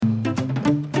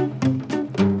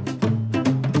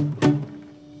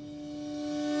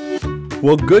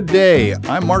Well, good day.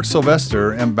 I'm Mark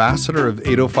Sylvester, ambassador of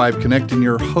 805 Connect, and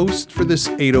your host for this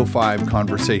 805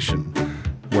 conversation,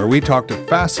 where we talk to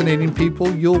fascinating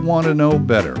people you'll want to know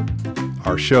better.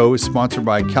 Our show is sponsored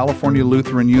by California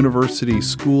Lutheran University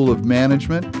School of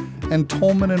Management and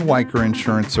Tolman and Weicker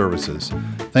Insurance Services.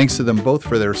 Thanks to them both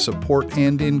for their support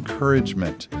and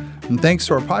encouragement. And thanks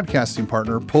to our podcasting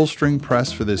partner, Pullstring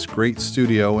Press, for this great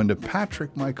studio, and to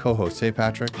Patrick, my co-host. Hey,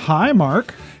 Patrick. Hi,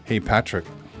 Mark. Hey, Patrick.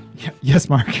 Yes,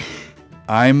 Mark.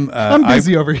 I'm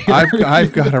busy over here.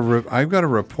 I've got a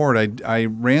report. I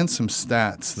ran some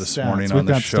stats this morning on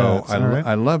the show.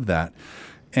 I love that.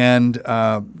 And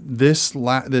this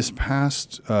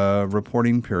past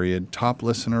reporting period, top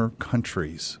listener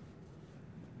countries.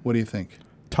 What do you think?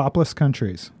 Topless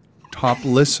countries. Top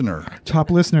listener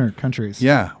countries.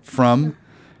 Yeah, from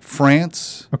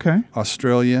France, Okay.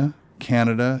 Australia,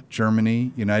 Canada,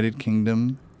 Germany, United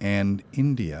Kingdom, and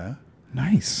India.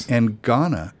 Nice. And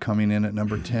Ghana coming in at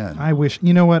number 10. I wish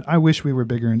we were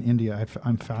bigger in India.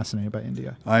 I'm fascinated by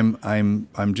India.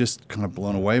 I'm just kind of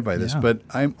blown away by this, but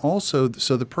I'm also,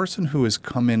 so the person who has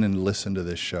come in and listened to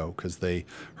this show because they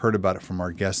heard about it from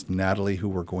our guest Natalie, who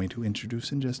we're going to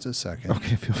introduce in just a second.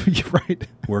 Okay, you're right.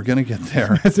 We're going to get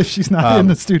there. As if she's not in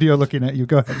the studio looking at you.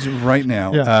 Go ahead. Right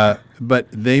now. Yeah. But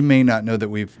they may not know that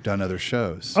we've done other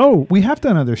shows. Oh, we have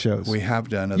done other shows. We have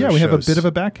done other shows. Yeah, we have a bit of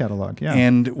a back catalog. Yeah.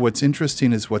 And what's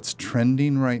interesting is what's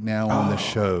trending right now on the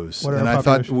shows. What are and our I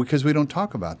thought, popular because we don't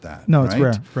talk about that. No, right? it's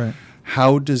rare. Right.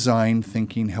 How design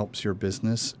thinking helps your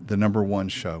business, the number one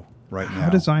show right now. How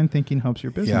design thinking helps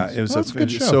your business. Yeah, it was that's a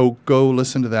good show. So go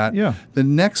listen to that. Yeah. The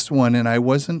next one, and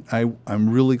I'm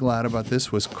really glad about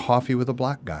this, was Coffee with a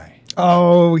Black Guy.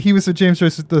 Oh, he was a James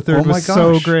Joyce III. Oh my was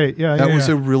so gosh. great. Yeah, that was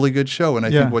a really good show. And I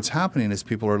Yeah. think what's happening is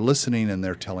people are listening and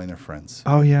they're telling their friends.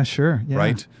 Oh yeah, sure. Yeah.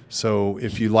 Right? So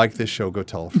if you like this show, go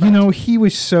tell a friend. He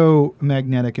was so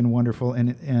magnetic and wonderful,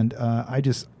 and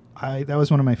that was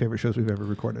one of my favorite shows we've ever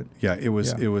recorded. Yeah, it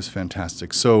was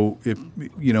fantastic. So if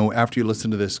after you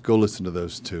listen to this, go listen to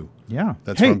those two. Yeah.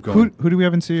 That's where I'm going. Who do we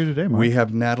have in studio today, Mark? We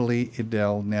have Natalie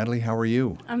Idell. Natalie, how are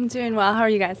you? I'm doing well. How are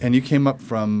you guys? And you came up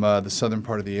from the southern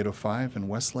part of the 805 in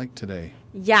Westlake today.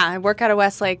 Yeah, I work out of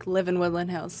Westlake, live in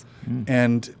Woodland Hills.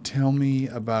 And tell me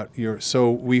about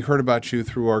so we heard about you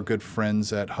through our good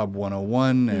friends at Hub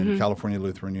 101 and California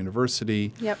Lutheran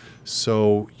University. Yep.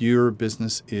 So your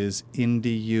business is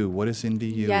IndieU. What is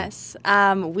IndieU? Yes.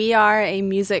 We are a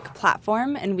music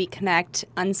platform, and we connect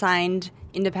unsigned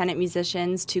independent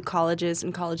musicians to colleges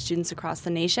and college students across the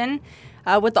nation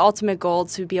with the ultimate goal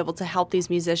to be able to help these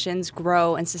musicians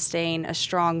grow and sustain a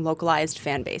strong localized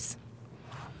fan base.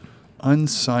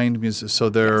 Unsigned music. So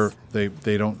they're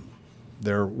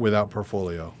they're without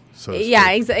portfolio. So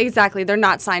exactly. They're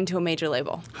not signed to a major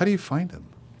label. How do you find them?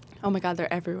 Oh my God,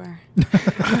 they're everywhere.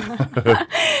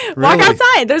 Really? Walk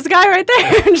outside. There's a guy right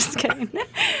there. I'm just kidding.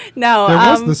 No. There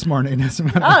was this morning. As a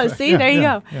matter of fact. See, there you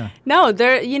go. Yeah. No,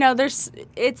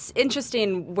 it's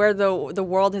interesting where the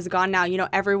world has gone now.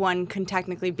 Everyone can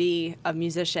technically be a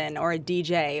musician or a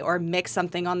DJ or mix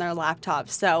something on their laptop.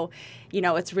 So,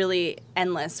 it's really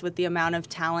endless with the amount of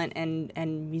talent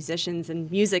and musicians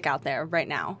and music out there right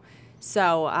now.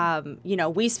 So,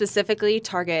 we specifically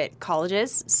target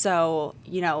colleges. So,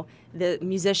 the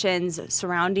musicians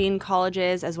surrounding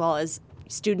colleges as well as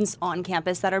students on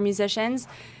campus that are musicians.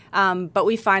 But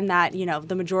we find that,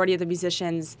 the majority of the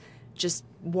musicians just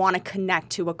want to connect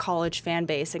to a college fan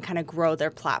base and kind of grow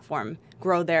their platform,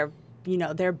 grow their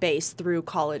base through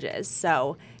colleges.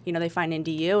 So, they find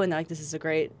IndieU and they're like, this is a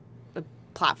great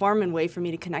platform and way for me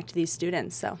to connect to these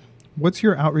students. So. What's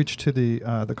your outreach to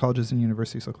the colleges and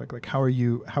universities look like? Like,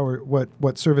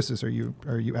 what services are you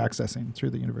accessing through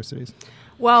the universities?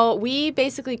 Well, we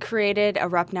basically created a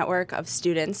rep network of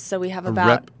students. So we have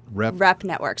about rep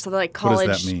network. So they're like college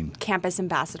What does that mean? Campus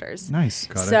ambassadors. Nice.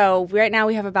 Got it. So right now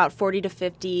we have about 40 to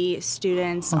 50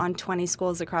 students on 20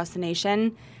 schools across the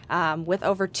nation, with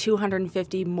over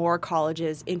 250 more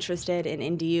colleges interested in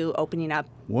IndieU opening up.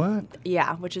 What?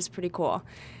 Yeah, which is pretty cool.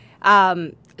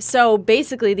 So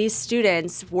basically, these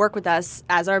students work with us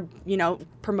as our,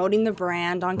 promoting the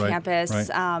brand on campus,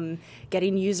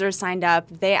 getting users signed up.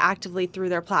 They actively, through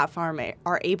their platform,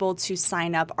 are able to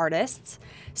sign up artists.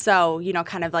 So,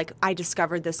 kind of like I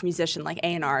discovered this musician like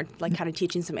A&R, like kind of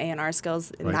teaching some A&R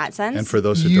skills in that sense. And for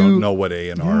those who don't know what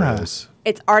A&R is.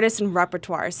 It's artists and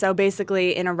repertoire. So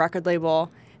basically, in a record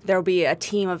label, there will be a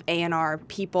team of A&R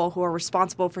people who are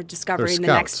responsible for discovering the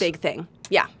next big thing.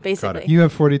 Yeah, basically. You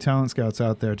have 40 talent scouts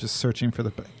out there just searching for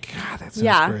the... God, that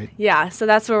sounds great. Yeah, so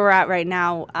that's where we're at right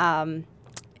now.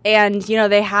 And, you know,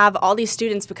 they have all these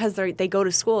students because they go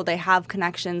to school. They have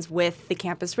connections with the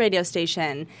campus radio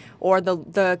station or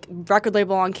the record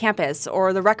label on campus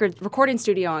or the recording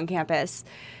studio on campus.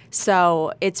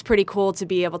 So it's pretty cool to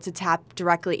be able to tap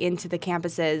directly into the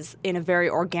campuses in a very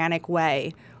organic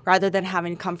way rather than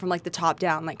having to come from like the top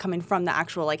down, like coming from the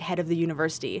actual like head of the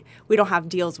university. We don't have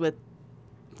deals with,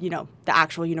 you know, the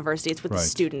actual university. It's with the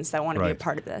students that want to be a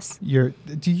part of this. Do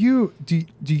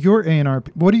your A&R,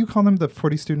 what do you call them, the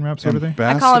 40 student reps over there?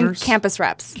 I call them campus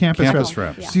reps. Campus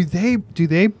reps. Yeah. Do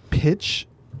they pitch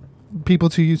people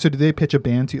to you? So do they pitch a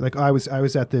band to you? Like, I was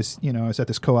at this, you know, I was at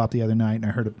this co-op the other night and I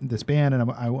heard of this band and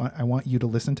I want you to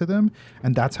listen to them,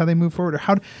 and that's how they move forward?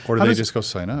 Or do they just go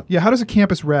sign up? Yeah, how does a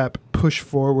campus rep push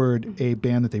forward a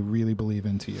band that they really believe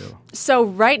in to you? So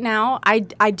right now, I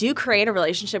do create a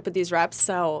relationship with these reps.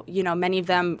 So, you know, many of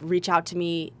them reach out to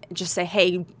me, just say,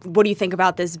 hey, what do you think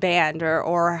about this band?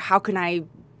 Or how can I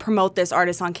promote this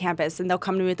artist on campus? And they'll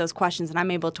come to me with those questions and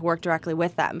I'm able to work directly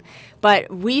with them.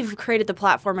 But we've created the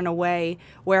platform in a way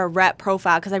where a rep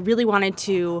profile, because I really wanted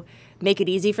to make it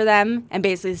easy for them and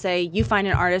basically say, you find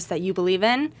an artist that you believe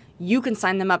in, you can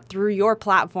sign them up through your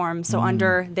platform. So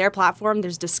under their platform,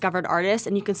 there's discovered artists,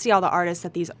 and you can see all the artists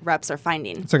that these reps are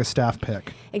finding. It's like a staff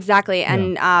pick. Exactly.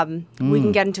 And we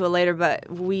can get into it later, but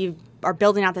we are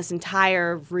building out this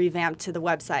entire revamp to the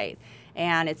website.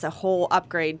 And it's a whole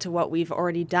upgrade to what we've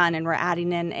already done. And we're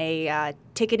adding in a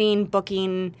ticketing,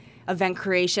 booking, event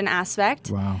creation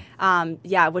aspect. Wow.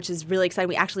 Which is really exciting.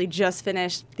 We actually just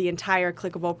finished the entire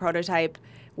clickable prototype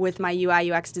with my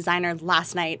UI UX designer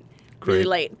last night, really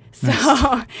late.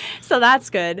 So, so that's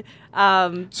good.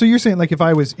 So you're saying, like, if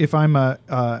I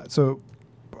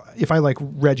like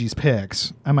Reggie's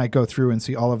picks, I might go through and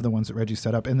see all of the ones that Reggie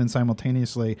set up, and then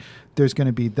simultaneously that's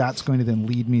going to then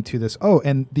lead me to this. Oh,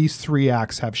 and these 3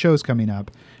 acts have shows coming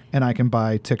up, and I can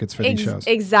buy tickets for these shows.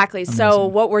 Exactly. Amazing. So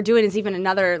what we're doing is even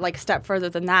another like step further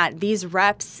than that. These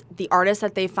reps, the artists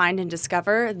that they find and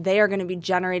discover, they are going to be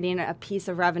generating a piece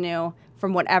of revenue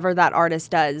from whatever that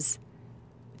artist does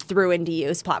through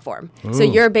NDU's platform. Ooh. So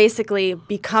you're basically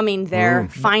becoming their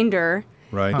finder.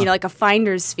 Right. You know, like a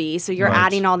finder's fee. So you're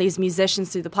adding all these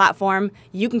musicians through the platform.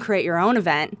 You can create your own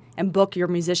event and book your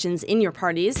musicians in your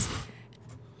parties,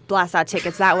 blast out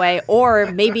tickets that way.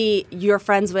 Or maybe you're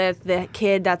friends with the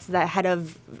kid that's the head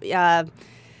of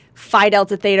Phi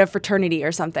Delta Theta fraternity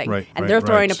or something. And they're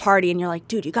throwing a party and you're like,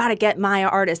 dude, you got to get my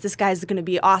artist. This guy's going to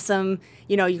be awesome.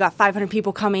 You know, you got 500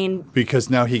 people coming. Because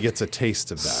now he gets a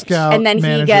taste of that. Scout, and then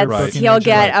manager, he'll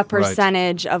get a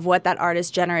percentage of what that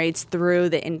artist generates through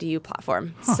the NDU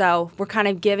platform. So we're kind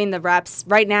of giving the reps,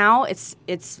 right now it's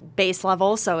base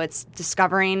level, so it's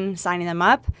discovering, signing them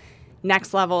up.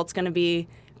 Next level, it's going to be,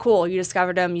 cool, you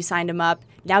discovered them, you signed them up.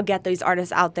 Now get these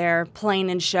artists out there playing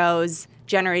in shows,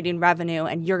 generating revenue,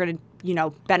 and you're going to, you know,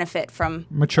 benefit from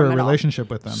mature from relationship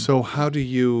with them. So how do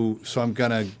you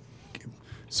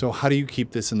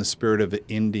keep this in the spirit of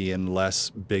indie and less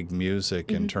big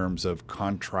music in terms of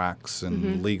contracts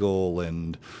and legal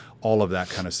and all of that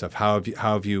kind of stuff? How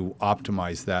have you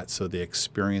optimized that so the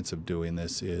experience of doing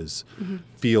this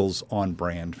feels on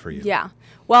brand for you? Yeah.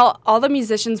 Well, all the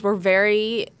musicians were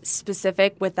very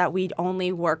specific with that we'd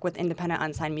only work with independent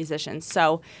unsigned musicians.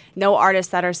 So no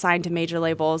artists that are signed to major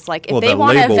labels. Like if they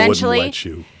want to eventually, wouldn't let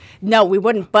you. No, we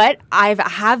wouldn't. But I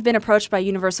have been approached by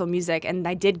Universal Music, and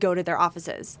I did go to their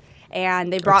offices,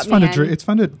 and they brought me in. It's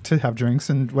fun to have drinks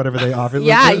and whatever they offer.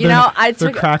 Yeah, you know, I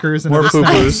took crackers and more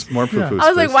poo-poos. More poo-poos. I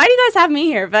was like, why do you guys have me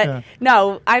here? But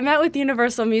no, I met with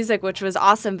Universal Music, which was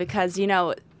awesome because you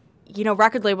know,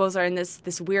 record labels are in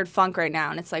this weird funk right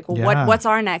now, and it's like, well, what's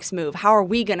our next move? How are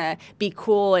we gonna be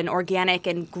cool and organic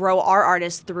and grow our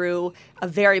artists through a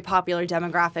very popular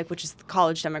demographic, which is the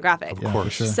college demographic? Of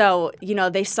course. Sure. So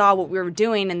they saw what we were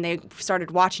doing, and they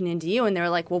started watching NDU, and they were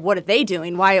like, well, what are they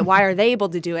doing? Why are they able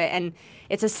to do it? And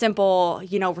it's a simple,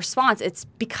 response. It's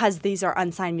because these are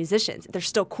unsigned musicians. They're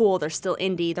still cool. They're still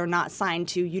indie. They're not signed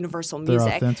to Universal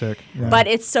Music. They're authentic. Yeah. But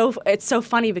it's so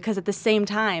funny because at the same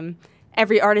time,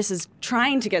 every artist is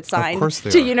trying to get signed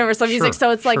to Universal Music.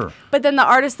 So it's like, but then the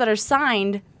artists that are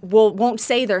signed won't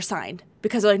say they're signed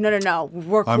because they're like, no,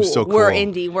 we're cool. I'm still cool. We're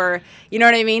indie. You know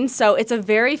what I mean? So it's a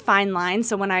very fine line.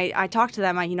 So when I talked to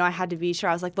them, I had to be sure.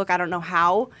 I was like, look, I don't know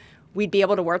how we'd be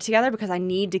able to work together because I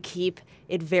need to keep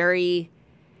it very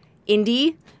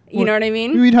indie. You know what I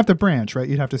mean? You'd have to branch, right?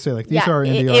 You'd have to say, like, these are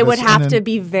indie artists. It would have and to then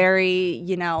be very,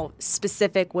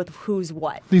 specific with who's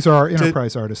what. These are our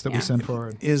enterprise artists that we send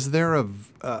forward. Is there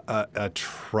a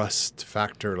trust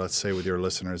factor, let's say, with your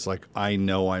listeners? Like, I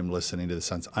know I'm listening to the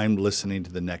Suns. I'm listening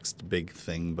to the next big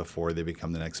thing before they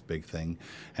become the next big thing,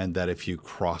 and that if you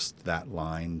crossed that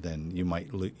line, then you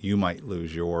might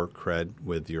lose your cred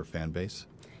with your fan base.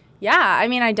 Yeah, I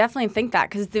mean, I definitely think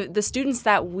that because the students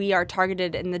that we are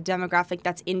targeted in the demographic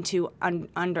that's into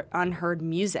unheard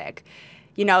music,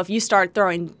 if you start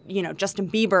throwing, Justin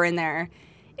Bieber in there,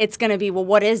 it's going to be, well,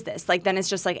 what is this? Like, then it's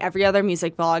just like every other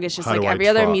music blog. It's just like every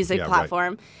other music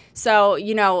platform. Right.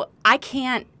 So, I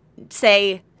can't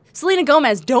say, Selena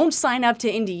Gomez, don't sign up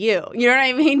to Indie U. You know what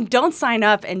I mean? Don't sign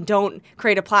up and don't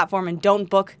create a platform and don't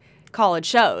book college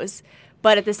shows.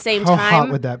 But at the same time... How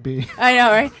hot would that be? I know,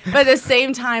 right? But at the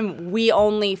same time, we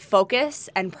only focus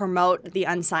and promote the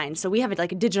unsigned. So we have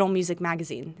like a digital music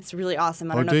magazine. It's really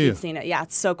awesome. I don't know if you've seen it. Yeah,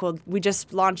 it's so cool. We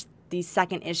just launched the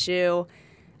second issue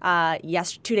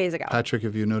 2 days ago. Patrick,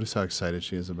 have you noticed how excited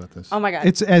she is about this? Oh, my God.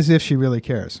 It's as if she really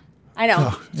cares. I know.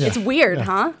 Oh, yeah. It's weird, Yeah.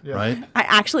 huh? Yeah. Right? I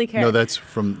actually care. No, that's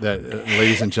from that,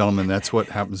 ladies and gentlemen. That's what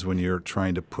happens when you're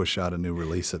trying to push out a new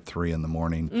release at 3 a.m.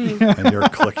 and you're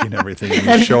clicking everything,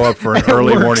 and you show up for an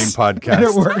early morning podcast. And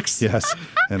it works. Yes,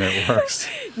 and it works.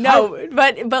 No,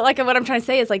 but like what I'm trying to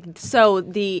say is like, so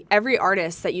every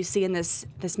artist that you see in this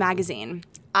magazine,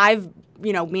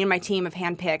 me and my team have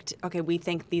handpicked. Okay, we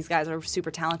think these guys are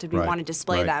super talented. We want to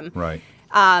display them. Right.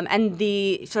 And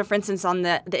so for instance, on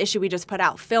the issue we just put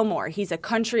out, Fillmore, he's a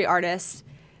country artist.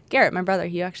 Garrett, my brother,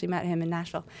 you actually met him in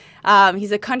Nashville.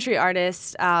 He's a country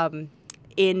artist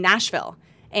in Nashville.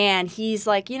 And he's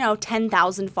like,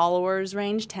 10,000 followers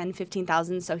range, 10,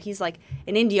 15,000. So he's like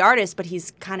an indie artist, but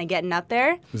he's kind of getting up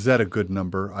there. Is that a good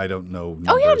number? I don't know.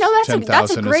 Oh, yeah, no, that's a great,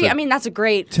 that's a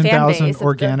great fan base. 10,000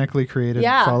 organically created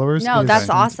followers? No, that's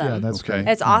awesome. Yeah, that's okay.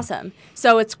 It's awesome.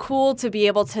 So it's cool to be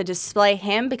able to display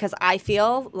him because I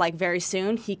feel like very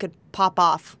soon he could pop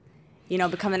off.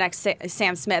 Become the next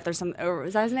Sam Smith or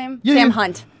is that his name? Yeah, Sam yeah.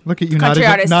 Hunt. Look at you, country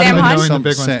not artist. even Sam Hunt. knowing the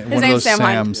big one. His name's Sam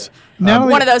Hunt. Sams.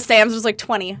 One of those Sams was like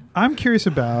 20. I'm curious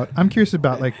about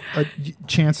like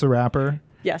Chance the Rapper.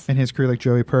 Yes. And his crew, like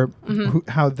Joey Purp,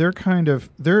 how their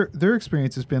their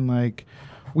experience has been like,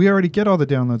 we already get all the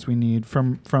downloads we need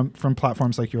from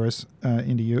platforms like yours,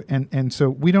 Indie U, and so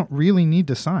we don't really need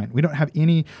to sign. We don't have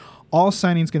any. All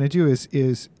signing's going to do is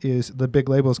the big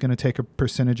label is going to take a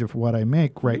percentage of what I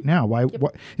make right now. Why?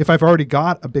 If I've already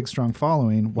got a big strong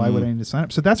following, why would I need to sign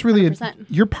up? So that's really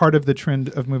you're part of the trend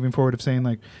of moving forward of saying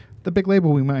like, the big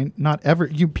label, we might not ever.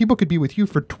 People could be with you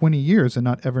for 20 years and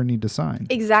not ever need to sign.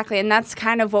 Exactly, and that's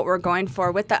kind of what we're going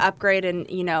for with the upgrade and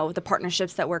the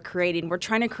partnerships that we're creating. We're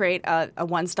trying to create a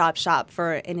one-stop shop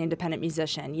for an independent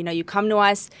musician. You come to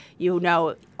us,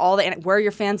 all where are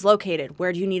your fans located,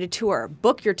 where do you need a tour,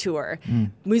 book your tour,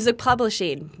 music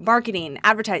publishing, marketing,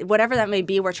 advertising, whatever that may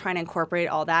be. We're trying to incorporate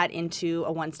all that into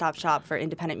a one-stop shop for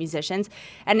independent musicians,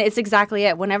 and it's exactly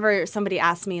it. Whenever somebody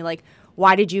asks me like,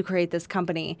 why did you create this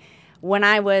company? When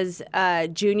I was a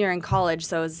junior in college,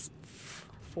 so it was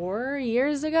 4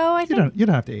 years ago, I think. You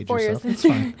don't have to age 4 yourself.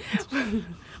 years. It's fine.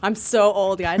 I'm so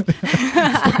old, guys.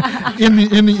 in the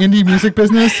indie music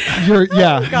business, you are.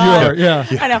 Yeah.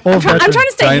 I know. I'm trying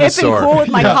to stay hip and cool with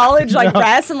my college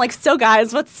dress and like, so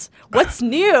guys, what's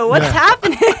new? What's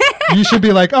happening? You should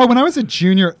be like, when I was a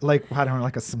junior, like I don't know,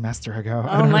 like a semester ago.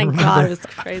 Oh my God, it was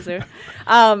crazy.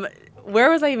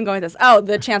 Where was I even going with this? Oh,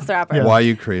 the Chance the Rapper. Yeah. Why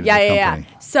you created the company.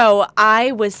 Yeah. So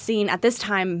I was seeing, at this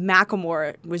time,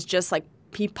 Macklemore was just like,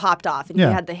 he popped off. And he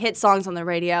had the hit songs on the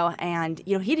radio. And,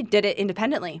 he did it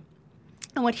independently.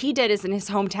 And what he did is in his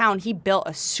hometown, he built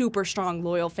a super strong,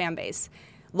 loyal fan base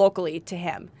locally to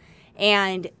him.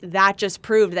 And that just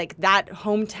proved like that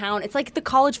hometown, it's like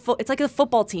the it's like a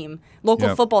football team,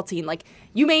 local football team. Like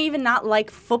you may even not like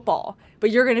football,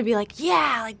 but you're going to be like,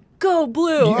 go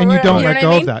blue. And you don't let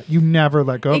go of that. You never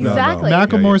let go of that. Exactly.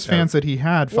 Macklemore's fans that he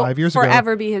had 5 years ago.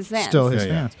 Forever be his fans. Still his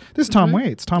fans. This is Tom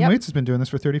Waits. Tom Waits has been doing this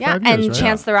for 35 years, and right?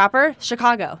 Chance the Rapper,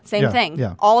 Chicago. Same thing.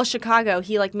 Yeah. All of Chicago,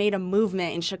 he made a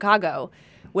movement in Chicago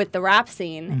with the rap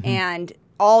scene, and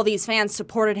all these fans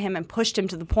supported him and pushed him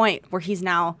to the point where he's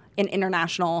now an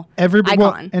international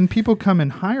icon. And people come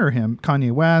and hire him.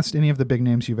 Kanye West, any of the big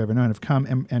names you've ever known have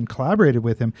come and collaborated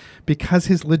with him because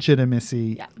his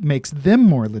legitimacy makes them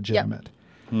more legitimate.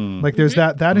 Like there's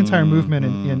that entire movement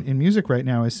in music right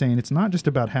now is saying it's not just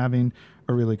about having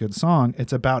a really good song,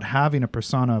 it's about having a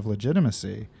persona of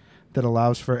legitimacy that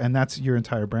allows for, and that's your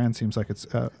entire brand seems like it's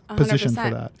positioned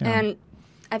for that. Yeah. And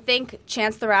I think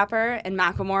Chance the Rapper and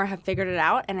Macklemore have figured it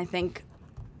out, and I think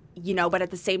but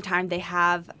at the same time, they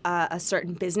have a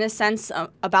certain business sense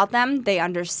about them. They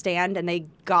understand and they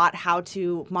got how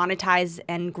to monetize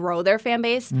and grow their fan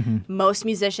base. Most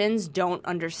musicians don't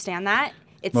understand that.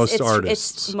 Most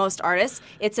artists.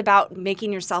 It's about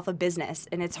making yourself a business,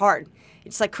 and it's hard.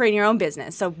 It's like creating your own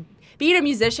business. So being a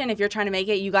musician, if you're trying to make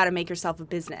it, you got to make yourself a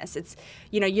business. It's,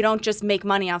 you don't just make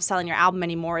money off selling your album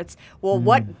anymore. It's,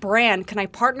 what brand can I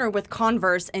partner with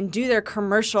Converse and do their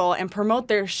commercial and promote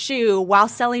their shoe while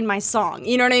selling my song?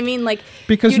 You know what I mean? Like,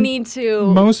 because you need to...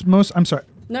 Most, I'm sorry.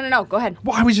 No, go ahead.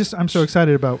 Well, I'm so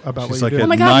excited about what She's you're like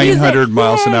doing. at 900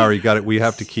 miles an hour. You got it. We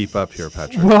have to keep up here,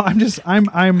 Patrick. Well,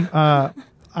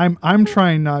 I'm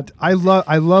trying not. I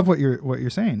love what you're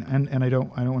saying, and I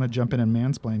don't want to jump in and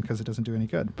mansplain because it doesn't do any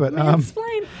good. But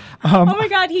mansplain. Oh my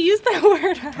God, he used that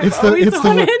word. It's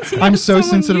the word. I'm so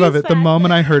sensitive of it. The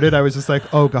moment I heard it, I was just like,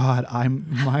 oh God, I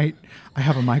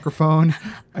have a microphone.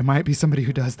 I might be somebody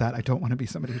who does that. I don't want to be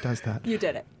somebody who does that. You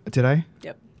did it. Did I?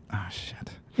 Yep. Oh shit.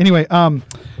 Anyway,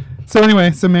 so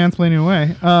mansplaining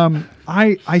away.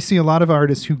 I see a lot of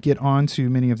artists who get onto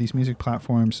many of these music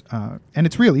platforms, and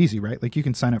it's real easy, right? Like you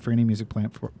can sign up for any music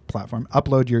platform,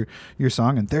 upload your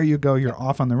song, and there you go. You're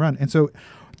off on the run. And so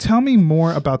tell me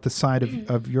more about the side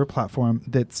of your platform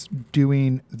that's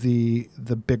doing the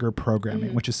bigger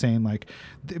programming, which is saying like,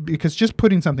 because just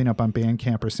putting something up on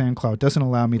Bandcamp or SoundCloud doesn't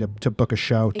allow me to book a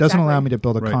show, doesn't allow me to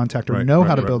build a contact or know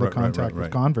how to build a contact with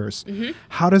Converse.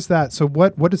 How does that, so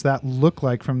what does that look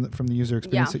like from the user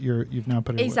experience that you've now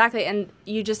put it Exactly, and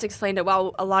you just explained it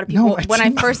well. A lot of people, when I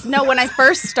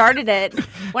first started it,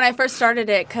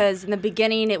 because in the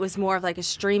beginning it was more of like a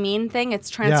streaming thing. It's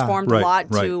transformed a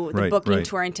lot to the booking,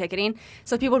 touring, ticketing.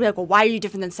 So people would be like, well, why are you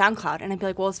different than SoundCloud? And I'd be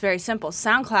like, well, it's very simple.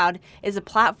 SoundCloud is a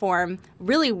platform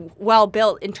really well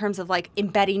built in terms of like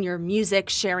embedding your music,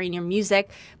 sharing your music,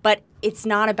 but it's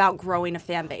not about growing a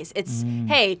fan base. It's,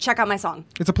 hey, check out my song.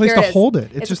 It's a place to hold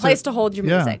it. It's just a place to hold your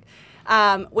music.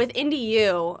 With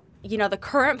IndieU, the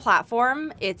current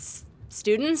platform, it's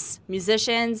students,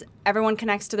 musicians, everyone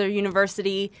connects to their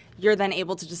university. You're then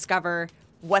able to discover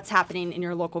what's happening in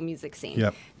your local music scene.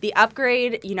 Yep. The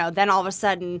upgrade, then all of a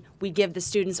sudden we give the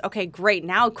students, okay, great,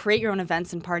 now create your own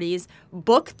events and parties,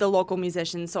 book the local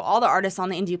musicians. So all the artists on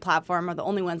the IndieU platform are the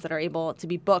only ones that are able to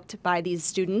be booked by these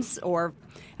students or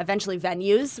eventually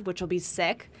venues, which will be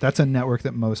sick. That's a network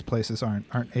that most places aren't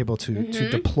able to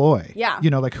deploy. Yeah.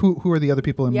 Like who are the other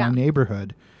people in my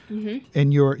neighborhood?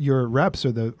 And your reps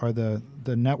are the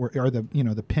network, or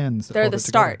the pins. They're the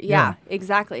start. Yeah,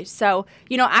 exactly. So,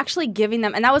 actually giving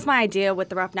them, and that was my idea with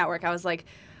the Rep Network. I was like,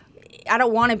 I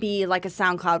don't want to be like a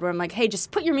SoundCloud where I'm like, hey,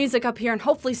 just put your music up here and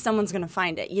hopefully someone's going to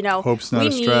find it. Hope's not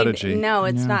a strategy. No,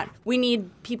 it's not. We need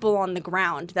people on the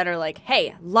ground that are like,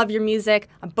 hey, love your music.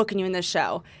 I'm booking you in this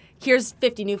show. Here's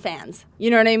 50 new fans.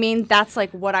 You know what I mean? That's like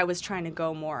what I was trying to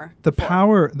go more. The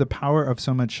power of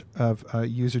so much of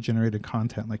user-generated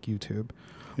content like YouTube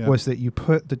was that you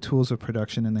put the tools of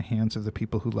production in the hands of the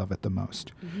people who love it the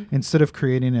most, instead of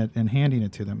creating it and handing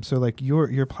it to them. So like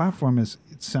your platform it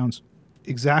sounds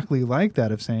exactly like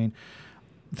that, of saying,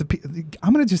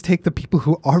 I'm going to just take the people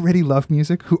who already love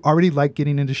music, who already like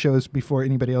getting into shows before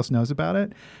anybody else knows about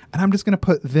it, and I'm just going to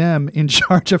put them in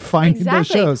charge of finding those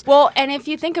shows. Well, and if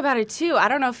you think about it too, I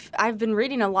don't know if I've been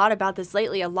reading a lot about this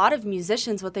lately. A lot of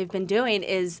musicians, what they've been doing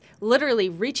is literally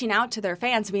reaching out to their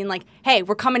fans, being like, hey,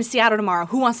 we're coming to Seattle tomorrow.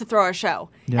 Who wants to throw our show?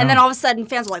 Yeah. And then all of a sudden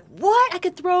fans are like, what? I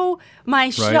could throw my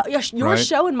show, your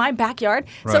show in my backyard?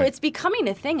 Right. So it's becoming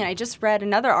a thing. And I just read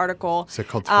another article. Is it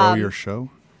called Throw Your Show?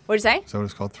 What'd you say? Is that what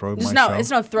it's called? Throw my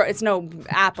show? It's no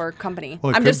app or company.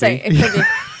 Well, I'm just saying it could be.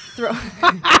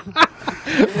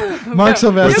 Mark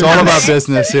Sylvester. It's all about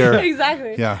business here.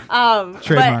 Exactly. Yeah.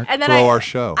 Trademark. And then Throw our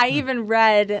show. I even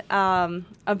read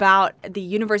about the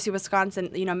University of Wisconsin,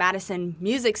 Madison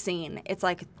music scene. It's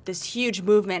like this huge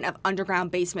movement of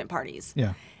underground basement parties.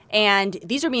 Yeah. And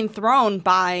these are being thrown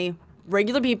by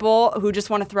regular people who just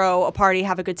want to throw a party,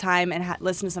 have a good time, and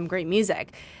listen to some great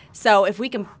music. So if we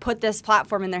can put this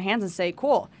platform in their hands and say,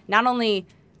 cool, not only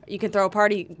you can throw a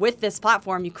party with this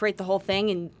platform, you create the whole thing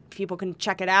and people can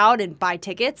check it out and buy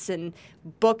tickets and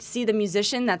see the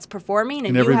musician that's performing.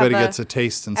 And everybody gets a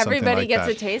taste in something like that. Everybody gets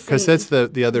a taste. Because that's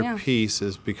the other piece,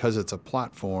 is because it's a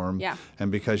platform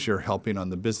and because you're helping on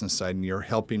the business side and you're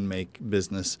helping make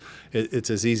business, it's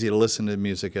as easy to listen to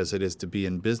music as it is to be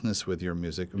in business with your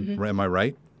music. Am I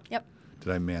right? Yep.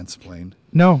 Did I mansplain?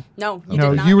 No. No, you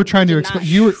did not. You were trying to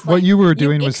explain. What you were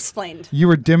doing was explained. You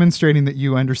were demonstrating that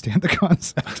you understand the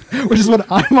concept, which is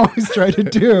what I'm always trying to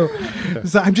do.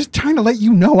 So I'm just trying to let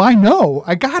you know I know.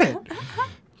 I got it.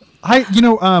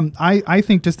 I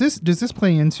think does this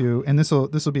play into, and this will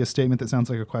be a statement that sounds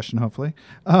like a question, hopefully.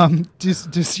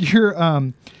 Does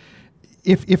your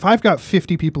if I've got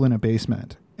 50 people in a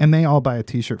basement and they all buy a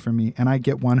T-shirt from me and I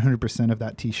get 100% of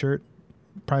that T-shirt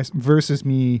price versus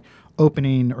me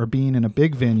opening or being in a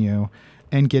big venue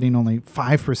and getting only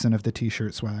 5% of the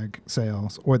T-shirt swag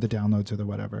sales or the downloads or the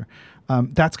whatever.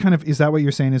 That's kind of, is that what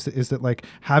you're saying? Is that like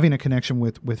having a connection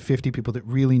with 50 people that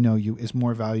really know you is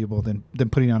more valuable than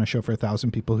putting on a show for 1,000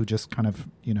 people who just kind of,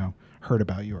 heard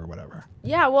about you or whatever?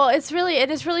 Yeah, well, it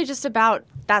is really just about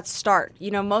that start.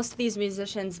 Most of these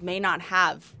musicians may not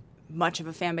have much of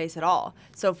a fan base at all.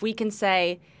 So if we can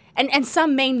say, and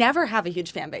some may never have a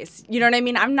huge fan base. You know what I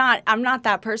mean? I'm not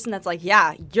that person that's like,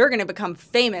 yeah, you're going to become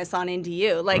famous on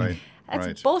IndieU. Like,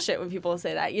 that's bullshit when people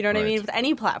say that. You know what I mean? With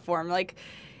any platform. Like,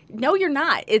 no, you're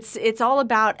not. It's all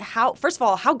about first of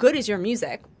all, how good is your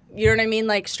music? You know what I mean?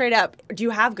 Like, straight up, do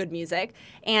you have good music?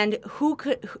 And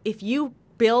if you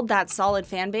build that solid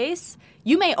fan base,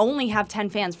 you may only have 10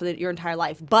 fans for your entire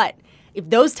life, but if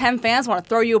those 10 fans want to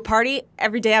throw you a party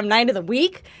every damn night of the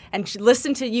week and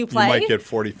listen to you play, you might get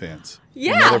 40 fans.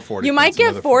 Yeah, 40 you fans, might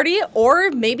get 40, or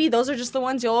maybe those are just the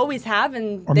ones you'll always have,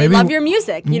 and or they love your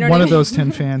music. You know what I mean? One of those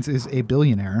 10 fans is a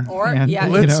billionaire. Or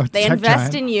they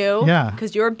invest giant. in you Yeah.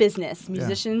 because you're a business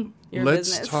musician. You're a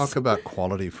business. Let's talk about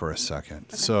quality for a second.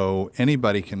 Okay. So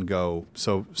anybody can go.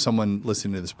 So someone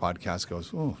listening to this podcast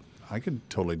goes, "Oh, I could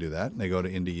totally do that." And they go to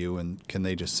IndieU, and can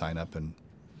they just sign up and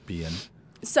be in?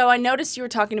 So I noticed you were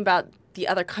talking about the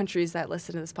other countries that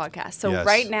listen to this podcast. So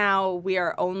right now we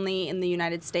are only in the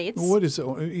United States.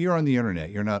 You're on the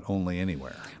internet. You're not only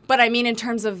anywhere. But I mean in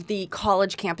terms of the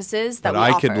college campuses that we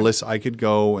offer. I could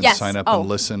go and sign up and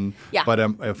listen. Yeah. But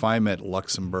if I'm at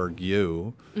Luxembourg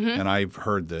U and I've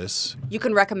heard this. You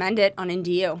can recommend it on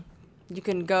IndieU. You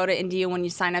can go to IndieU when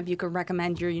you sign up. You can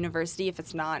recommend your university if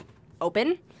it's not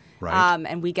open. Right.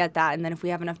 And we get that. And then if we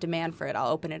have enough demand for it,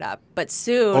 I'll open it up. But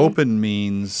soon. Open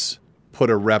means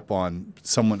put a rep on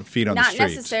feet on the street. Not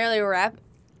necessarily a rep.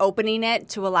 Opening it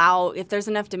to allow, if there's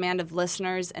enough demand of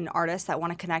listeners and artists that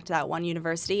want to connect to that one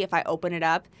university, if I open it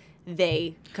up,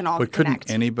 they can all connect. But couldn't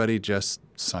anybody just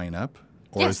sign up?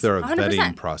 Or yes, is there a 100%.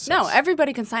 vetting process? No,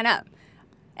 everybody can sign up.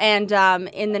 And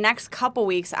in the next couple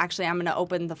weeks, actually, I'm going to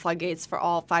open the floodgates for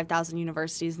all 5,000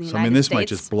 universities in the United States. This might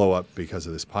just blow up because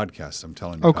of this podcast. I'm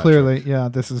telling you. Oh, Patrick. clearly, yeah.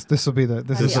 This will be the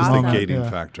gating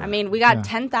factor. I mean, we got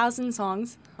 10,000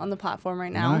 songs on the platform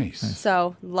right now. Nice.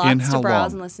 So lots to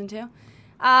browse and listen to.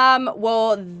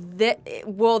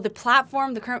 The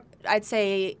platform, I'd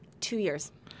say 2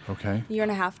 years. Okay. Year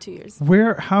and a half, 2 years.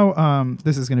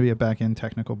 This is going to be a back-end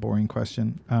technical boring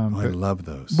question. I love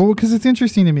those. Well, because it's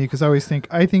interesting to me because I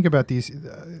think about these,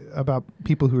 about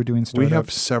people who are doing startups. We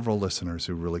have several listeners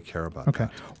who really care about that.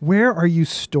 Okay. Where are you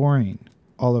storing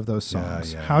all of those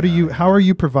songs? How are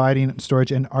you providing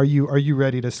storage, and are you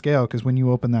ready to scale? Because when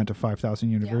you open that to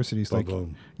 5,000 universities,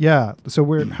 boom.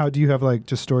 So how do you have like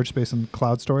just storage space and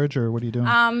cloud storage, or what are you doing?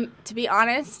 To be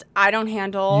honest, I don't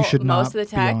handle most of the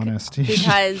tech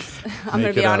because I'm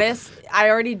going to be honest. I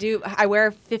already do. I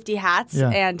wear 50 hats,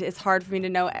 and it's hard for me to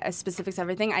know specifics of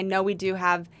everything. I know we do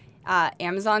have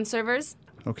Amazon servers.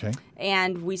 Okay.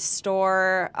 And we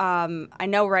store, I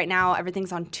know right now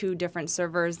everything's on 2 different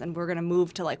servers, and we're going to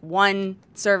move to like one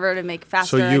server to make it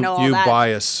faster.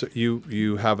 So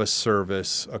you have a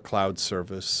service, a cloud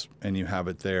service, and you have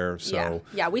it there. So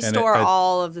yeah, we store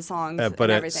all of the songs and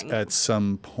everything. At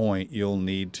some point, you'll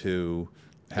need to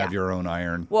have your own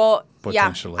iron. Well,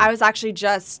 potentially. I was actually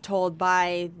just told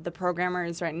by the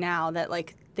programmers right now that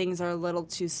like things are a little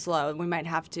too slow. We might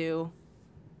have to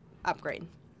upgrade.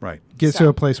 Right. Get to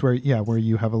a place where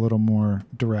you have a little more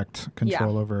direct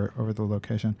control over the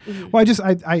location. Mm-hmm. Well,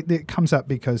 it comes up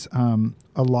because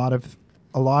a lot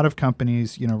of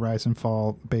companies, rise and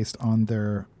fall based on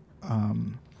their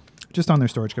just on their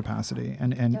storage capacity.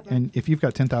 And if you've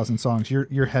got 10,000 songs,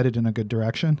 you're headed in a good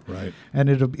direction. Right. And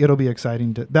it'll be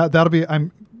exciting that'll be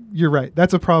you're right.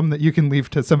 That's a problem that you can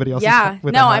leave to somebody else. Yeah.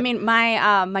 No, I mean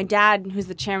my dad, who's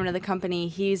the chairman of the company,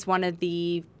 he's one of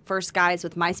the first guys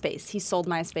with MySpace. He sold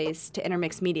MySpace to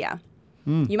Intermix Media.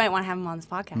 You might want to have him on this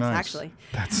podcast, actually.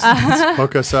 That's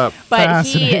hook us up. But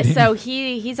he's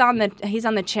the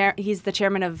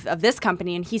chairman of this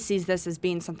company, and he sees this as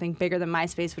being something bigger than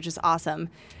MySpace, which is awesome.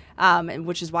 And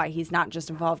which is why he's not just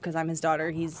involved because I'm his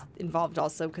daughter. He's involved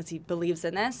also because he believes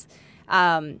in this.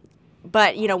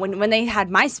 But when they had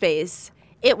MySpace,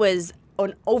 it was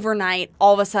an overnight,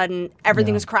 all of a sudden,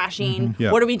 everything was crashing. Mm-hmm.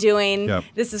 Yep. What are we doing? Yep.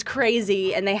 This is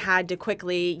crazy. And they had to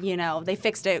quickly, they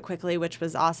fixed it quickly, which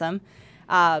was awesome.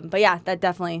 But yeah, that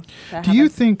definitely. Do you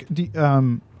think?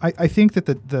 I think that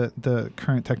the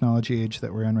current technology age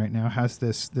that we're in right now has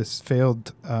this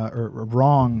failed or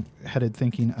wrong-headed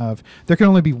thinking of there can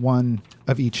only be one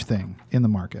of each thing in the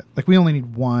market. Like we only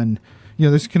need one.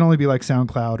 There can only be like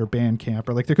SoundCloud or Bandcamp,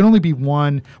 or like there can only be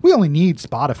one. We only need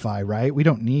Spotify, right? We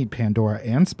don't need Pandora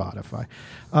and Spotify,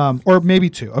 or maybe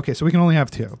two. Okay, so we can only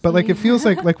have two. But like it feels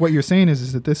like what you're saying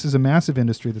is that this is a massive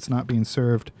industry that's not being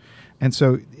served, and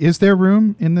so is there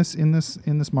room in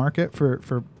this market for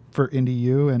indie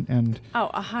U and?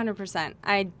 Oh, 100%.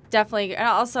 I definitely. And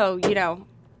also,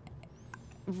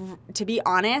 to be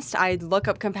honest, I look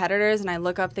up competitors and I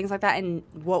look up things like that, and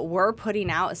what we're putting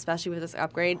out, especially with this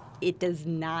upgrade, it does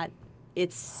not.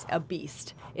 It's a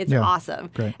beast. It's awesome.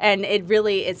 Great. And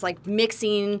it's like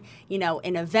mixing, an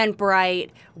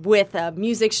Eventbrite with a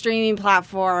music streaming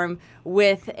platform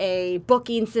with a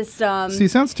booking system. See,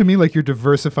 it sounds to me like you're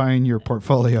diversifying your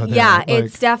portfolio there. Yeah,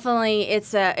 it's definitely,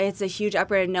 it's a huge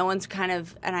upgrade. No one's kind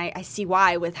of, and I see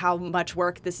why with how much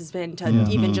work this has been to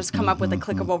even just come up with a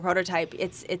clickable prototype.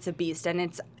 It's a beast, and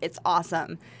it's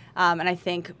awesome. And I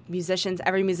think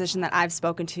every musician that I've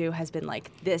spoken to has been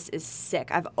like, this is sick.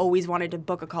 I've always wanted to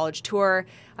book a college tour.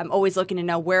 I'm always looking to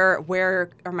know where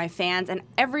are my fans. And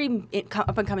every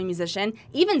up-and-coming musician,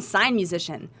 even signed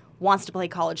musician, wants to play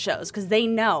college shows because they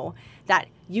know that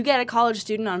you get a college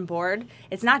student on board,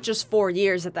 it's not just 4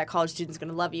 years that college student's going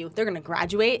to love you. They're going to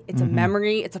graduate. It's a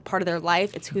memory. It's a part of their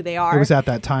life. It's who they are. It was at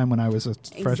that time when I was a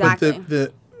freshman. Exactly.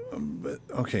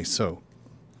 Okay, so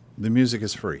the music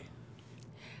is free.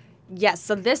 Yes,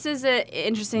 so this is an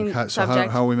interesting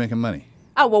subject. How are we making money?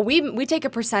 Oh, well, we take a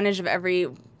percentage of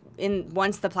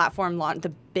once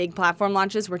the big platform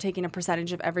launches, we're taking a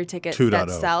percentage of every ticket that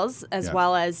sells, as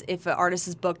well as if an artist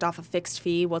is booked off a fixed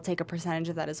fee, we'll take a percentage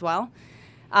of that as well.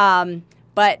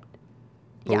 But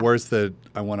where's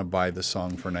I want to buy the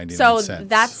song for 99 cents? So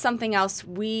that's something else.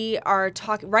 We are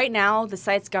talking, right now, the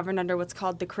site's governed under what's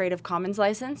called the Creative Commons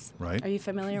license. Right. Are you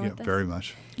familiar with this? Very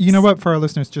much. You know what, for our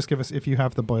listeners, just give us, if you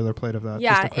have the boilerplate of that.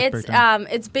 Yeah, just a quick breakdown.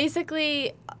 it's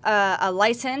basically a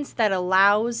license that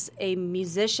allows a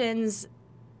musician's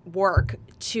work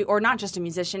to, or not just a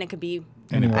musician, it could be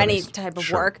any type of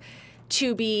work,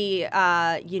 to be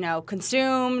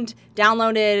consumed,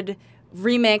 downloaded,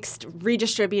 remixed,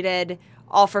 redistributed,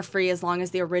 all for free as long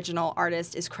as the original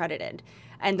artist is credited.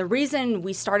 And the reason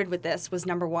we started with this was,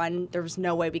 number one, there was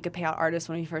no way we could pay out artists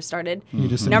when we first started.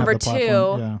 Number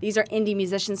two, these are indie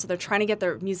musicians, so they're trying to get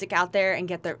their music out there and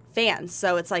get their fans.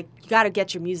 So it's like, you got to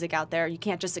get your music out there. You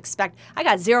can't just expect, I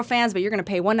got 0 fans, but you're going to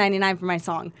pay $1.99 for my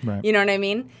song. Right. You know what I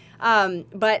mean?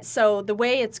 But so the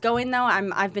way it's going, though,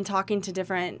 I've been talking to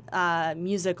different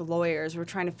music lawyers. We're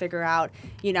trying to figure out,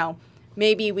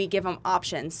 maybe we give them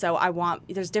options. So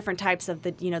there's different types of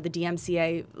the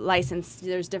DMCA license.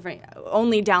 There's different,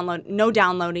 only download, no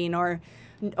downloading, or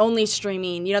only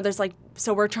streaming. There's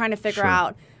so we're trying to figure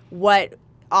out what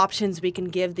options we can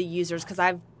give the users. Because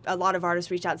a lot of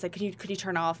artists reached out and said, could you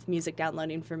turn off music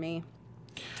downloading for me?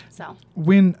 So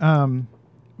when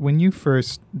you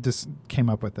first came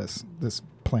up with this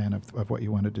plan of what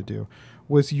you wanted to do,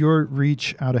 was your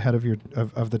reach out ahead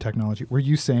of the technology? Were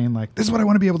you saying like, this is what I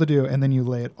want to be able to do, and then you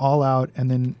lay it all out,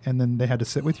 and then they had to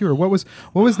sit with you, or what was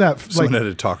that? Someone had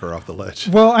to talk her off the ledge.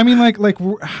 Well, I mean,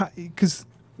 because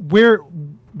where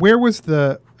was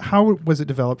how was it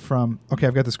developed from? Okay,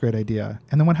 I've got this great idea,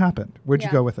 and then what happened? Where'd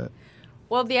you go with it?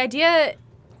 Well, the idea,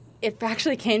 it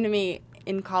actually came to me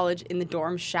in college in the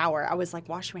dorm shower. I was like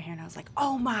washing my hair and I was like,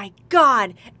 oh my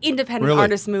God, independent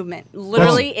artist movement.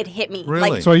 Literally, it hit me.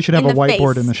 Really? So you should have a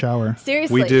whiteboard in the shower.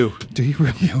 Seriously. We do. Do you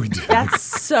really? Yeah, we do. That's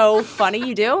so funny.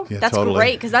 You do? Yeah, that's totally.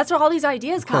 great, because that's where all these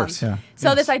ideas come. Of course. Yeah.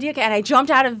 So this idea, and I jumped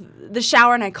out of the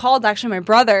shower and I called actually my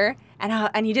brother,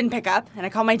 and he didn't pick up. And I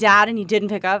called my dad and he didn't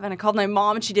pick up. And I called my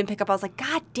mom and she didn't pick up. I was like,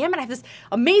 God damn it, I have this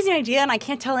amazing idea and I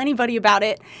can't tell anybody about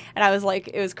it. And I was like,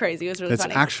 it was crazy. It was really funny.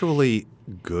 It's actually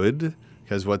good,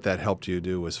 because what that helped you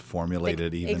do was formulate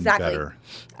it even better.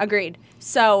 Agreed.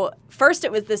 So first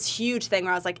it was this huge thing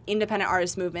where I was like, independent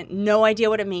artist movement, no idea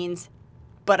what it means,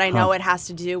 but I know it has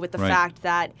to do with the fact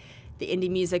that the indie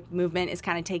music movement is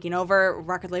kind of taking over.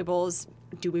 Record labels,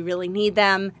 do we really need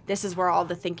them? This is where all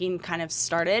the thinking kind of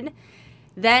started.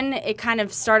 Then it kind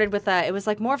of started with it was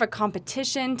like more of a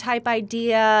competition type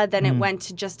idea. Then it went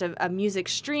to just a music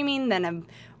streaming, then a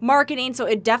marketing. So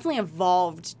it definitely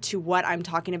evolved to what I'm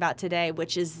talking about today,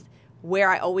 which is where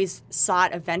I always saw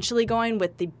it eventually going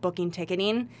with the booking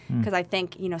ticketing. Because I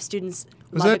think, students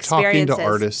love experiences. Was that talking to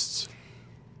artists?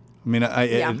 I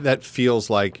mean, that feels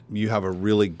like you have a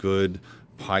really good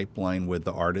pipeline with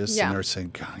the artists, and they're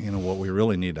saying, God, what we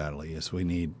really need, Natalie, is we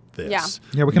need this.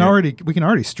 Yeah, we can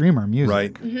already stream our music.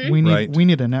 Right. Mm-hmm. We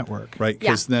need a network. Right,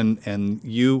 because then, and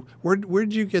you, where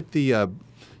did you get the,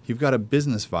 you've got a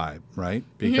business vibe, right?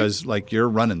 Because like you're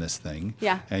running this thing.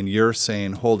 Yeah. And you're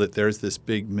saying, hold it, there's this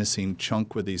big missing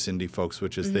chunk with these indie folks,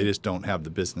 which is they just don't have the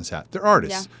business hat. They're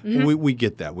artists. Yeah. We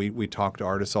get that. We talk to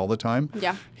artists all the time.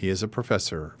 Yeah. He is a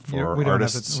professor Yeah, for we don't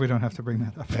artists. we don't have to bring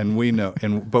that up. And we know,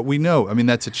 but we know. I mean,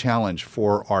 that's a challenge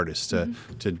for artists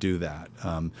to do that.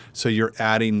 So you're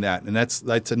adding that, and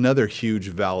that's another huge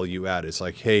value add. It's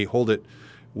like, hey, hold it,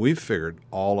 we've figured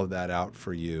all of that out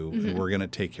for you, and we're going to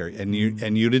take care of you.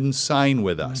 And you didn't sign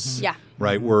with us, Yeah.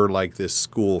 right? We're like this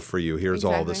school for you. Here's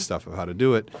all this Exactly. stuff of how to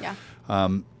do it. Yeah.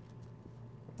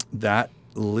 That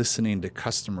listening to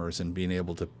customers and being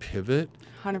able to pivot,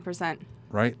 100%.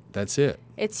 right? That's it.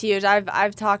 It's huge.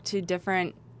 I've talked to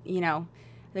different,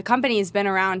 the company's been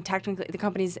around technically. The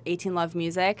company's 18 Love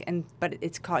Music, but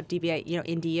it's called DBA,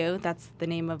 IndieU. That's the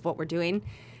name of what we're doing.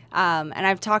 And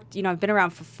I've talked, I've been around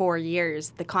for 4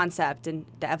 years, the concept and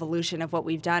the evolution of what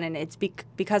we've done. And it's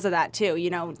because of that too,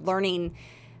 learning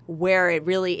where it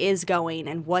really is going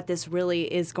and what this really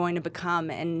is going to become,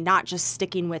 and not just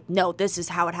sticking with, no, this is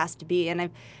how it has to be. And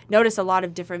I've noticed a lot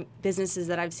of different businesses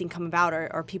that I've seen come about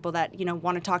or people that,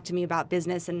 want to talk to me about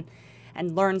business and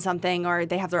learn something, or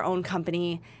they have their own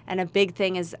company. And a big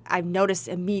thing is I've noticed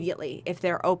immediately if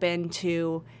they're open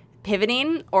to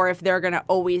pivoting or if they're going to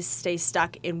always stay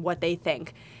stuck in what they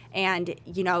think. And,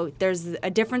 there's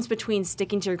a difference between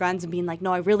sticking to your guns and being like,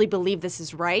 no, I really believe this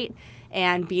is right,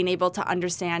 and being able to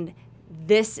understand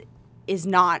this is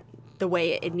not the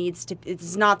way it needs to.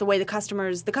 It's not the way the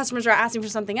customers are asking for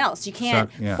something else. You can't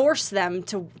force them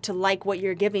to like what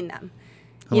you're giving them.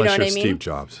 Unless you know what you're I mean? Steve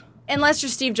Jobs. Unless you're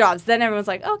Steve Jobs, then everyone's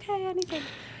like, okay, anything.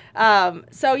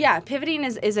 So yeah, pivoting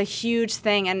is a huge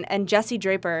thing. And Jessie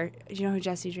Draper, do you know who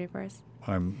Jessie Draper is?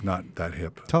 I'm not that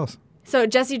hip. Tell us. So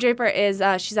Jessie Draper is,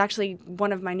 she's actually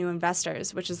one of my new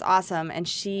investors, which is awesome. And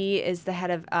she is the head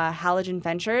of Halogen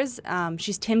Ventures.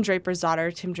 She's Tim Draper's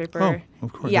daughter. Tim Draper. Oh,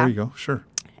 of course. Yeah. There you go. Sure.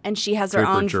 And she has Draper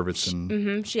her own.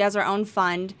 Jurvetson. She has her own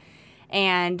fund,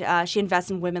 and she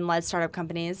invests in women-led startup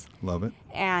companies. Love it.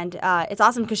 And it's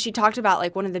awesome because she talked about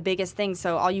like one of the biggest things.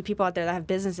 So all you people out there that have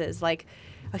businesses, like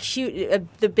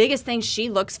the biggest thing she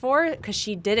looks for, because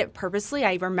she did it purposely.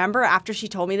 I remember after she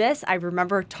told me this, I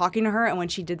remember talking to her, and when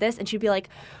she did this, and she'd be like,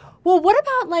 well, what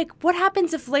about like what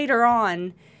happens if later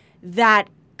on that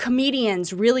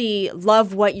comedians really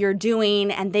love what you're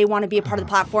doing and they want to be a part of the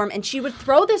platform? And she would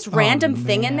throw this random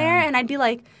thing in there, and I'd be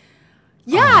like,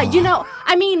 yeah,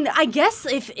 I mean, I guess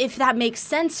if that makes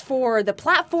sense for the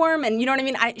platform, and you know what I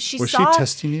mean. Was she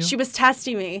testing you? She was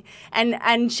testing me, and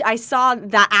I saw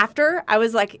that after. I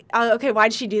was like, oh, okay, why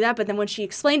did she do that? But then when she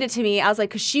explained it to me, I was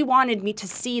like, because she wanted me to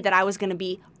see that I was going to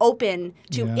be open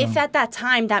to if at that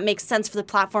time that makes sense for the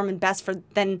platform and best for,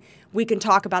 then we can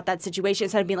talk about that situation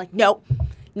instead of being like, nope,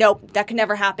 that could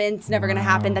never happen. It's never going to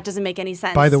happen. That doesn't make any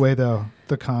sense. By the way, though,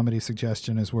 the comedy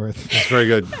suggestion is worth. It's very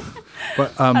good.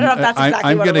 But I don't know if that's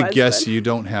exactly I'm what it going to was, guess but- you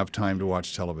don't have time to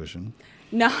watch television.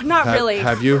 No, not really.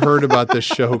 Have you heard about this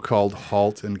show called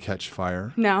 'Halt and Catch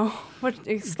Fire"? No. What?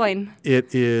 Explain.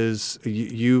 It is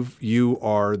you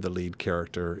are the lead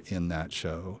character in that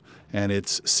show, and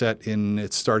it's set in.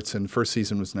 It starts in first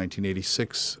season was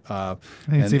 1986, think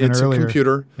and it's even earlier. a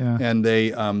computer, Yeah. and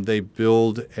they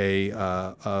build a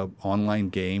online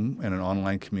game and an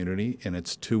online community, and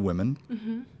it's two women,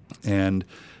 and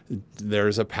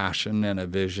there's a passion and a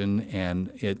vision, and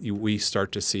we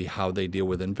start to see how they deal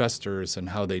with investors and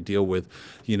how they deal with,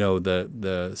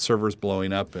 the servers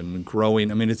blowing up and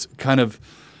growing. I mean, it's kind of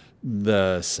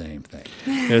the same thing.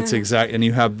 It's exact, and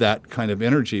you have that kind of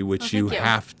energy, which you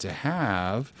have to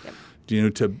have,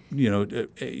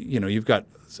 you've got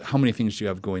how many things do you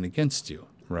have going against you,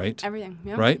 right? Everything.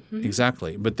 Yeah. Right?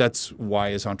 Exactly. But that's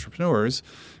why, as entrepreneurs,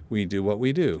 we do what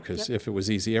we do, because if it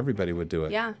was easy, everybody would do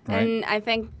it. Yeah, right? and I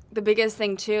think the biggest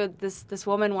thing too, this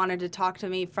woman wanted to talk to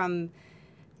me from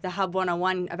the Hub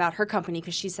 101 about her company,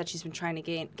 because she said she's been trying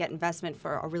to get investment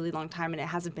for a really long time and it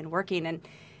hasn't been working. And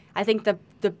I think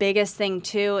the biggest thing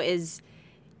too is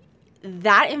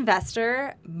that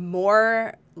investor,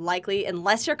 more likely,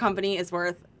 unless your company is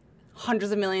worth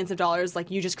hundreds of millions of dollars,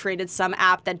 like you just created some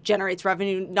app that generates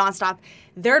revenue nonstop,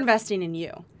 they're investing in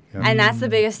you. And that's the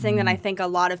biggest thing that I think a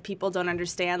lot of people don't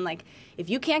understand. Like, if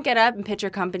you can't get up and pitch your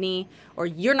company, or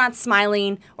you're not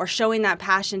smiling or showing that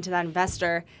passion to that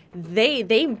investor,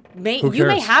 you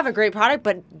may have a great product,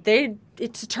 but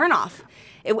it's a turnoff.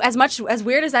 As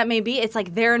weird as that may be, it's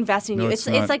like they're investing in you. It's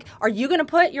like, are you going to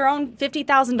put your own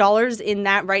 $50,000 in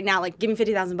that right now? Like, give me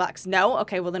 $50,000. No?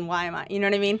 Okay, well then why am I? You know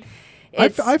what I mean?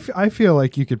 I feel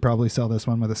like you could probably sell this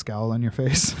one with a scowl on your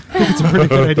face. It's a pretty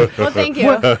good idea. Well, thank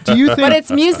you. Do you think? But it's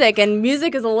music, and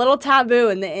music is a little taboo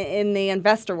in the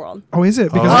investor world. Oh, is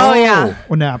it? Because Oh, yeah.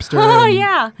 Or Napster. Oh, and-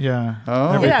 yeah. Yeah.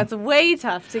 Oh. Yeah, it's way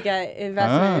tough to get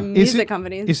investment in Is music it-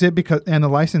 companies. Is it because and the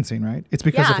licensing, right? It's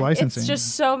because yeah, of licensing. it's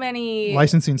just so many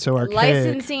licensing so archaic.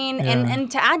 licensing, Yeah. and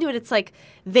to add to it, it's like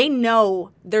they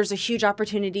know there's a huge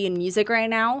opportunity in music right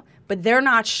now, but they're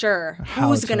not sure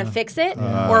who's going to fix it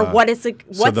or what's So it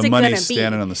the going to be. money's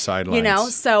standing on the sidelines. You know,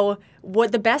 so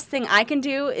what the best thing I can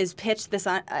do is pitch this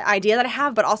idea that I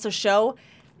have, but also show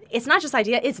it's not just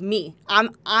idea, it's me.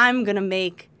 I'm going to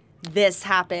make this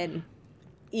happen.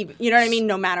 Even, you know what I mean?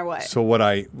 No matter what. So what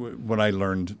I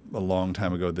learned a long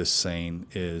time ago, this saying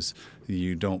is,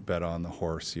 you don't bet on the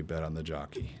horse, you bet on the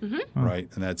jockey, right?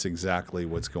 And that's exactly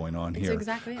what's going on here.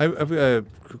 exactly it. I've a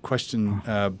question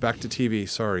back to TV.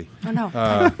 Sorry. Oh,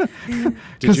 no.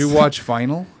 Did you watch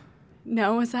Vinyl?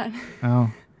 No, what's that?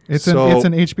 Oh. It's So-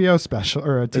 an HBO special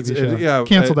or a TV show. yeah,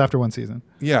 Canceled after one season.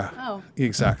 Yeah. Oh.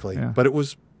 Exactly. Yeah. But it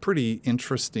was pretty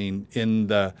interesting in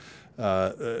the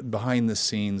behind the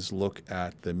scenes look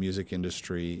at the music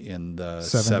industry in the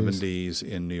 70s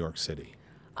in New York City.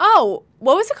 Oh,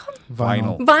 what was it called?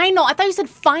 Vinyl. Vinyl. I thought you said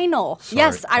final. Sorry,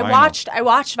 Yes, I Vinyl.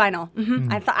 watched Vinyl.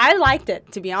 I liked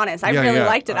it, to be honest. I Yeah, really yeah.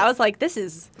 liked it. I was like, this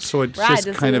is So it rad. just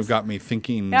This kind is- of got me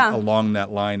thinking Yeah. along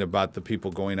that line about the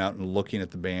people going out and looking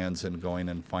at the bands and going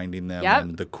and finding them Yep.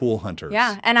 and the cool hunters.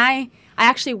 Yeah, and I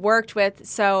actually worked with,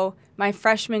 so my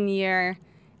freshman year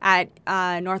at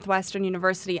Northwestern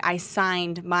University, I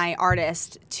signed my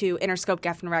artist to Interscope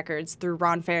Geffen Records through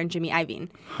Ron Fair and Jimmy Iovine.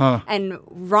 And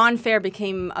Ron Fair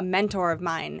became a mentor of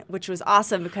mine, which was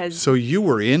awesome because, So you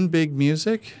were in big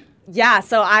music? yeah,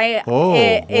 so Oh, whoa.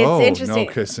 it's interesting. No,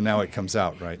 okay, so now it comes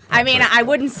out, right? I mean, I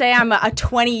wouldn't say I'm a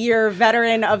 20-year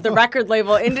veteran of the record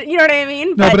label. You know what I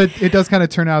mean? No, but it does kind of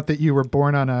turn out that you were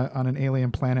born on an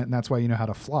alien planet, and that's why you know how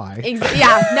to fly.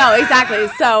 Yeah, no, exactly.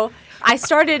 So I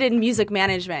started in music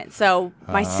management. So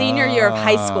my senior year of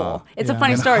high school. It's a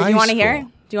funny In story. Do you high want to hear it?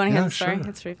 school. Do you want to hear Yeah, the story? sure.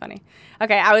 It's pretty funny.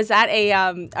 Okay, I was at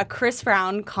a Chris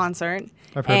Brown concert.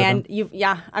 I've heard of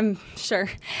him. I'm sure.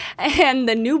 And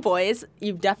the New Boys,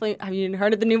 have you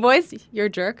heard of the New Boys? You're a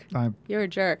jerk. You're a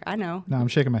jerk. I know. No, I'm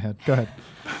shaking my head. Go ahead.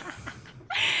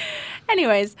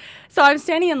 Anyways, so I'm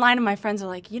standing in line and my friends are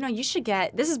like, you should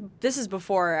get, this is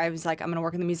before I was like, I'm going to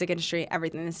work in the music industry,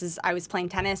 everything. I was playing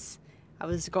tennis. I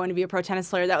was going to be a pro tennis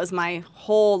player. That was my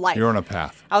whole life. You're on a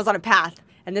path. I was on a path.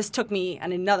 And this took me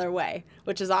in another way,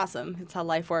 which is awesome. It's how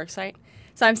life works, right?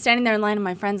 So I'm standing there in line and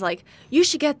my friend's like, you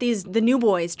should get the New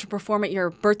Boys to perform at your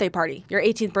birthday party, your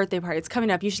 18th birthday party. It's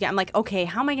coming up. You should get, I'm like, okay,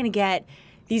 how am I going to get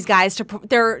these guys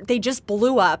to, they just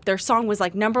blew up. Their song was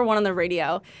like #1 on the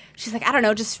radio. She's like, I don't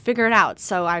know, just figure it out.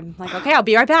 So I'm like, okay, I'll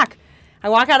be right back. I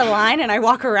walk out of the line and I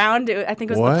walk around, I think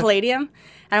it was What? the Palladium.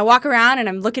 And I walk around and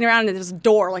I'm looking around and there's a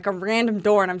door, like a random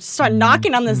door. And I'm just start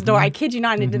knocking on this door. I kid you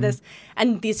not, and I did this.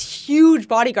 And these huge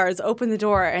bodyguards open the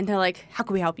door and they're like, how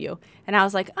can we help you? And I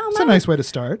was like, oh, It's my. a nice way to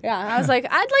start. Yeah, I was like,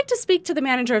 I'd like to speak to the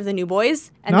manager of the New Boys.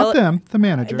 And Not they'll- them, the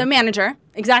manager. The manager,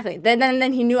 exactly.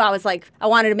 Then he knew I was like, I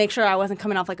wanted to make sure I wasn't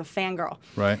coming off like a fangirl.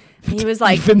 Right. And he was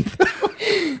like, Even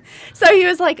so he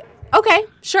was like, okay,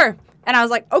 sure. And I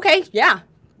was like, okay, yeah,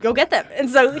 go get them. And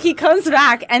so he comes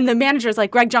back and the manager's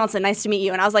like, Greg Johnson, nice to meet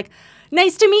you. And I was like,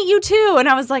 nice to meet you too. And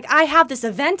I was like, I have this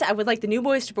event I would like the New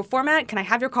Boys to perform at. Can I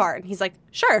have your card? And he's like,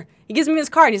 sure. He gives me his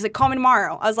card. He's like, call me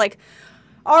tomorrow. I was like,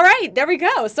 all right, there we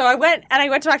go. So I went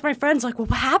to talk to my friends like, well,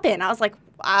 what happened? I was like,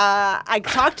 I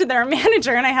talked to their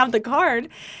manager and I have the card.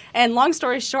 And long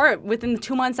story short, within the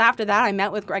 2 months after that, I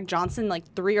met with Greg Johnson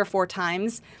like 3 or 4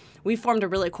 times. We formed a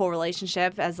really cool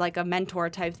relationship as like a mentor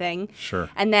type thing. Sure.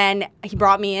 And then he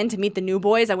brought me in to meet the New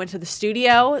Boys. I went to the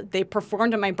studio. They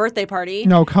performed at my birthday party.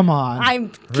 No, come on. I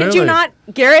kid Really? you not,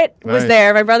 Garrett was Nice.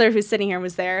 there. My brother who's sitting here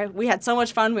was there. We had so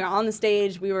much fun. We were on the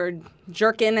stage. We were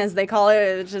jerking, as they call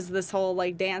it, which is this whole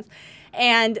like dance.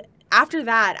 And after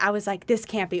that, I was like, this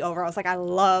can't be over. I was like, I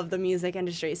love the music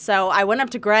industry. So I went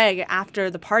up to Greg after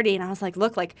the party and I was like,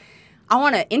 look, like, I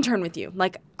want to intern with you.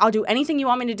 Like, I'll do anything you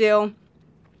want me to do.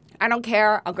 I don't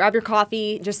care. I'll grab your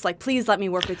coffee. Just like, please let me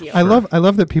work with you. I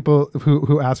love that people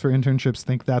who ask for internships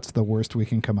think that's the worst we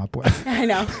can come up with. I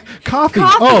know. Coffee.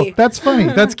 Coffee. Oh, that's funny.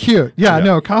 That's cute. Yeah, Yeah.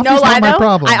 no, coffee's No lie not my though,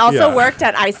 problem. I also Yeah. worked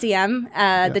at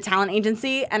ICM, the talent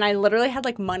agency, and I literally had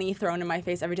like money thrown in my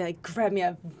face every day, like grab me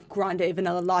a grande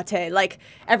vanilla latte, like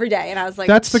every day, and I was like,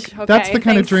 that's the okay, that's the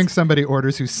kind of thanks. drink somebody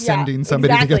orders who's Yeah, sending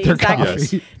somebody to get their exactly.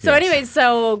 coffee. Yes. So, Yes. anyways,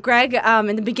 so Greg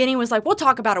in the beginning was like, we'll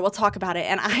talk about it,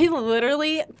 and I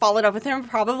literally followed up with him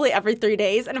probably every 3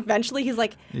 days, and eventually he's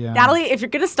like, Yeah. Natalie, if you're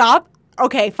gonna stop,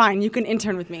 okay, fine, you can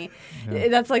intern with me.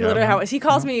 That's like literally how it was. He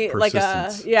calls me like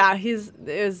Persistence.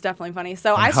 it was definitely funny.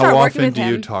 So And I started how working often with do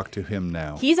him. you talk to him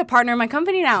now? He's a partner in my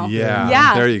company now.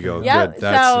 Yeah. There you go. Yep. Good.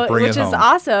 That's bring which it is home.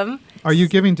 awesome. Are you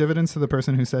giving dividends to the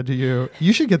person who said to you,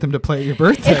 you should get them to play at your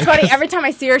birthday? It's funny. Every time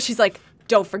I see her, she's like,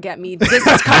 "Don't forget me. This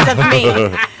is because of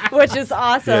me," which is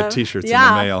awesome. Yeah, T-shirts in the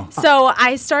mail. So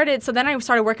then I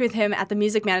started working with him at the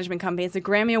music management company. It's a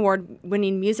Grammy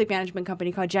Award-winning music management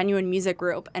company called Genuine Music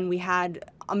Group, and we had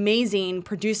amazing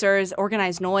producers,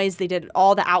 Organized Noise. They did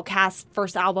all the Outkast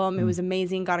first album. It was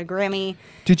amazing. Got a Grammy.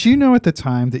 Did you know at the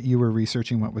time that you were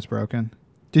researching what was broken?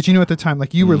 Did you know at the time,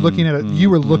 like you were looking at it, you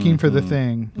were looking for the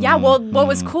thing? Yeah, well, what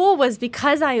was cool was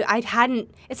because I hadn't,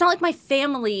 it's not like my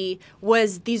family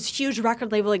was these huge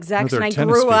record label execs they're and I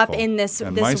tennis grew up people in this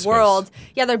and this MySpace. world.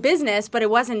 Yeah, they're business, but it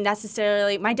wasn't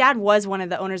necessarily, my dad was one of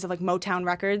the owners of like Motown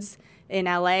Records in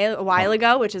LA a while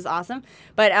ago, which is awesome.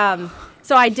 But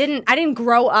so I didn't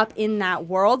grow up in that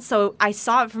world, so I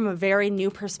saw it from a very new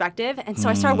perspective, and so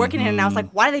I started working in it, and I was like,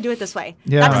 why do they do it this way?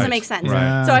 Yeah. That doesn't Right, make sense.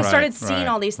 right, So I right, started seeing right,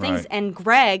 all these things, right. and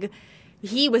Greg,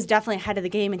 he was definitely ahead of the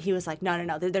game, and he was like, no,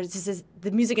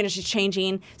 the music industry's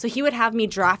changing. So he would have me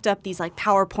draft up these like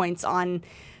PowerPoints on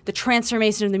the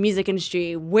transformation of the music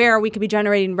industry, where we could be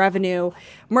generating revenue,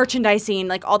 merchandising,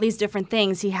 like all these different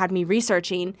things he had me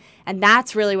researching. And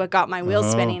that's really what got my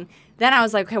wheels spinning. Then I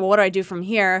was like, okay, well, what do I do from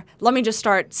here? Let me just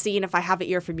start seeing if I have an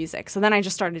ear for music. So then I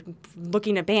just started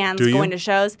looking at bands, Do you? going to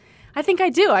shows. I think I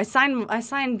do. I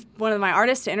signed one of my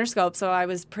artists to Interscope, so I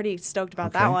was pretty stoked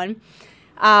about that Okay. one.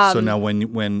 So now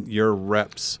when your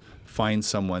reps find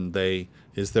someone,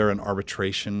 is there an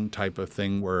arbitration type of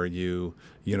thing where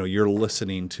you're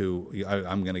listening to,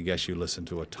 I'm going to guess you listen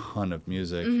to a ton of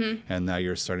music, and now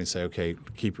you're starting to say, okay,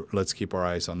 let's keep our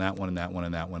eyes on that one and that one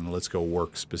and that one, and let's go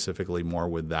work specifically more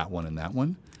with that one and that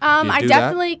one? Do you I do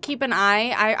definitely keep an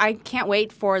eye. I can't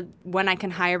wait for when I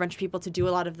can hire a bunch of people to do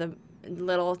a lot of the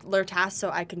little tasks so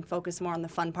I can focus more on the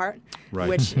fun part, Right.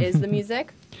 which is the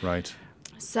music. that? Right.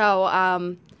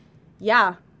 So,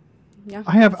 yeah.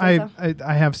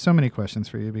 I have so many questions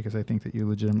for you because I think that you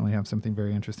legitimately have something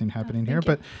very interesting happening here.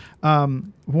 thank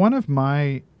But one of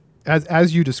my,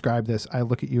 as you describe this, I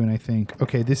look at you and I think,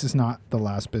 okay, this is not the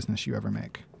last business you ever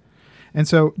make. And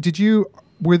so,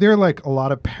 were there like a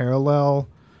lot of parallel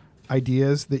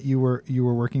ideas that you were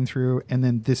working through, and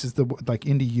then this is the like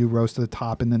Indie U rose to the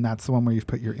top, and then that's the one where you've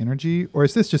put your energy, or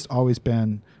has this just always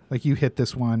been like you hit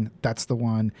this one, that's the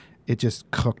one? It just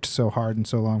cooked so hard and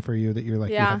so long for you that you're like,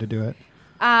 you Yeah. had to do it.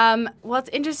 Well, it's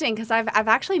interesting because I've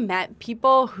actually met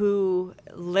people who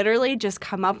literally just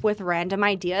come up with random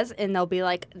ideas and they'll be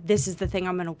like, this is the thing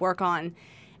I'm going to work on.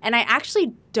 And I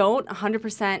actually don't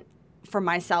 100% for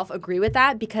myself agree with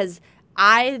that because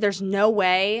there's no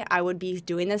way I would be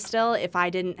doing this still if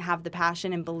I didn't have the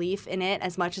passion and belief in it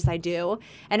as much as I do.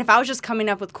 And if I was just coming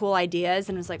up with cool ideas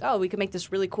and was like, oh, we could make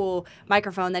this really cool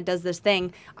microphone that does this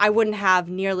thing, I wouldn't have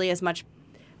nearly as much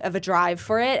of a drive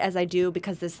for it as I do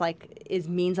because this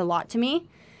means a lot to me.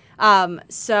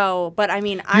 But I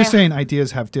mean, You're saying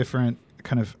ideas have different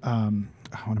kind of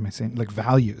what am I saying? Like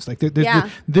values. Like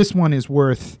this one is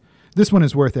worth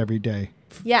every day.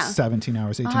 Yeah. 17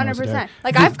 hours, 18 hours a day. 100%.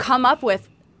 Like I've come up with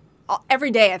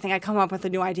every day. I think I come up with a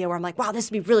new idea where I'm like, wow,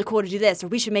 this would be really cool to do this, or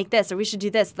we should make this, or we should do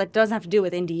this. That doesn't have to do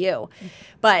with Indie U,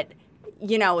 but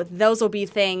those will be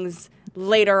things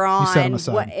later set 'em on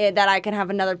aside. that I can have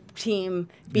another team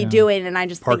be Yeah. doing, and I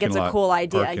just Parking think it's lot. a cool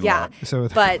idea. Parking Yeah. lot. So-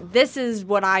 But this is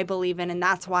what I believe in, and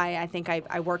that's why I think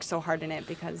I work so hard in it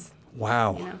because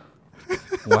Wow. you know.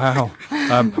 Wow.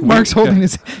 Mark's holding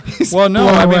his Well, no,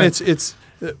 blown I mean, away. it's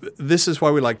this is why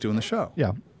we like doing the show.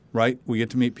 Yeah. Right? We get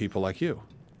to meet people like you,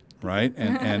 right?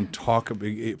 And talk,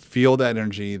 feel that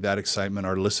energy, that excitement.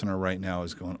 Our listener right now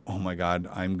is going, oh my God,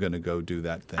 I'm going to go do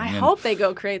that thing. I And- hope they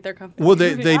go create their company. Well, It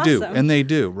would be they do, awesome. and they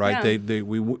do, right? Yeah.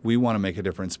 We want to make a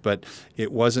difference, but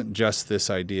it wasn't just this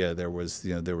idea. There was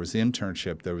the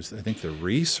internship. There was, I think, the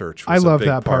research. I Was love a big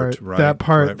that part. Right? That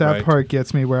part Right. part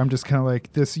gets me where I'm just kind of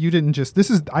like this. You didn't just.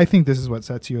 This is. I think this is what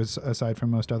sets you aside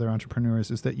from most other entrepreneurs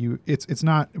is that you. It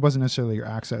wasn't necessarily your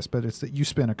access, but it's that you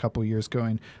spent a couple years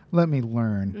going. Let me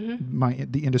learn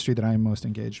the industry that I am most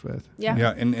engaged with. Yeah.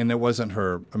 Yeah, and it wasn't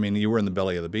her. I mean, you were in the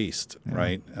belly of the beast,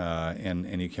 right?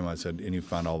 And you came out and said, and you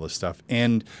found all this stuff,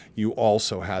 and you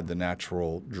also had the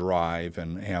natural drive,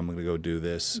 and hey, I'm going to go do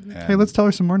this. And Hey, let's tell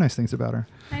her some more nice things about her.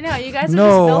 I know you guys are just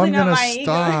No, I'm building up going to my ego.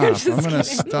 stop. Just I'm going to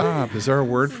kidding. stop. Is there a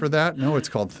word for that? No, it's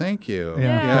called thank you.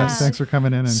 Yeah. Thanks for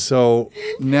coming in. And So,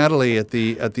 Natalie, at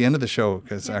the end of the show,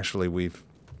 because actually we've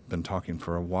been talking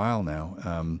for a while now,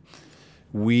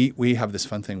 we have this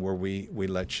fun thing where we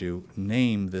let you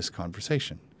name this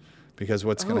conversation, because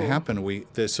what's going to happen,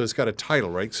 so it's got a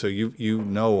title, right? So you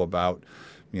know about,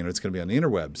 it's going to be on the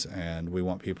interwebs, and we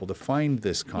want people to find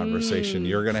this conversation.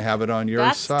 You're going to have it on your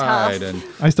That's side. tough. And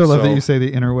I still love that so- you say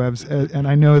the interwebs, and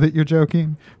I know that you're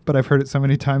joking, but I've heard it so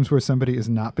many times where somebody has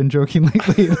not been joking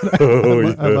lately. I love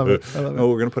it. I love it. Oh,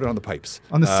 we're going to put it on the pipes.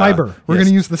 On the cyber. We're yes. going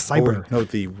to use the cyber. No,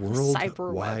 the World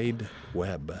Cyber Wide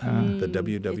Web, the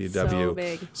WWW. It's so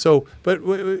big. So, but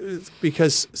it's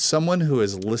because someone who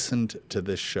has listened to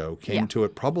this show came to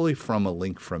it probably from a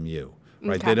link from you.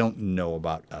 Right, Okay. they don't know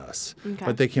about us, Okay.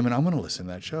 but they came in. I'm going to listen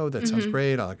to that show. That sounds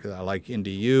great. I like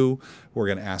Indie U. We're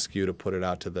going to ask you to put it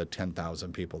out to the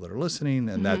 10,000 people that are listening,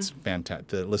 and that's fantastic.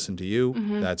 To listen to you,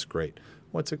 that's great.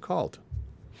 What's it called?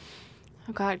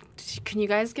 Oh God, can you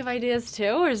guys give ideas too,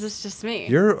 or is this just me?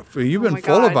 You've Oh been my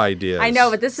full of God. ideas. I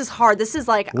know, but this is hard. This is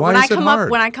like Why when is I it come hard?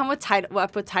 up when I come with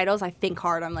up with titles, I think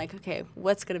hard. I'm like, okay,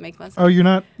 what's gonna make most sense? Oh, you're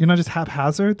not just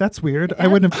haphazard? That's weird. I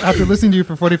wouldn't have, after listening to you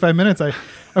for 45 minutes, I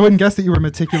wouldn't guess that you were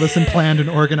meticulous and planned and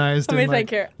organized. Let me and think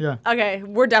here. Yeah. Okay,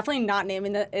 we're definitely not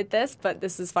naming it this, but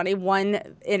this is funny. One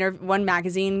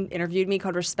magazine interviewed me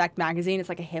called Respect Magazine. It's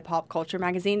like a hip hop culture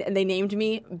magazine, and they named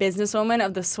me businesswoman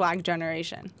of the swag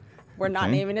generation. We're not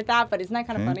Okay. naming it that, but isn't that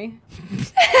kind of Okay.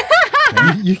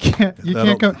 funny? You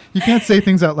can't say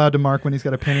things out loud to Mark when he's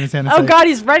got a pen in his hand. And Oh say, God,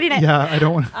 he's writing it. Yeah, I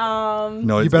don't want.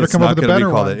 No, You it's better come up not with a gonna be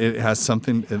better called one. It has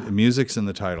something. Music's in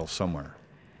the title somewhere.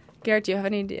 Garrett, do you have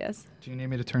any ideas? Do you need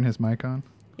me to turn his mic on?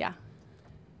 Yeah.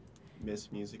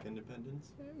 Miss Music Independence?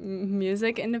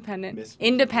 Music independent. Miss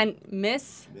Miss.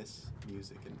 Miss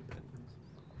Music Independence.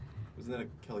 Wasn't that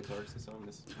a Kelly Clarkson song?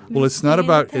 Miss Well, it's not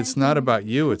about Independent.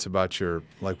 you. It's about your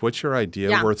what's your idea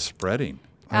Yeah. worth spreading?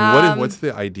 I mean, what's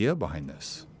the idea behind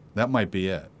this? That might be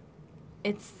it.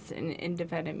 It's an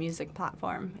independent music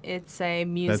platform. It's a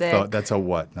music That's a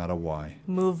what, not a why.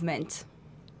 movement.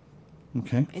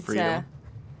 Okay. It's Freedom.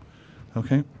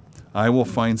 Okay. I will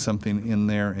find something in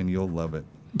there, and you'll love it.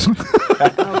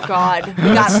 Oh God, we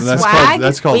got That's swag. called-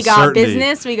 that's called we got certainty.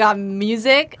 business. We got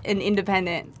music and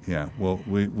independent. Yeah. Well,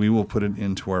 we will put it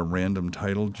into our random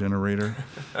title generator,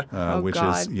 which is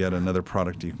God. yet another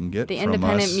product you can get The from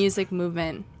independent us. music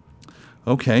movement.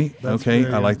 Okay. That's Okay.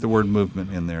 very- I like the word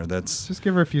movement in there. That's Just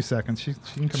give her a few seconds. She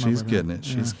can come she's up with getting it.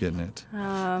 She's Yeah. getting it.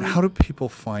 How do people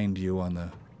find you on the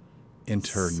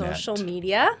internet? Social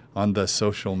media. On the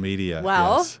social media.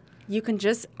 Well, yes. you can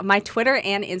just my Twitter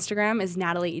and Instagram is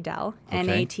Natalie Edel.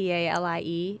 Okay.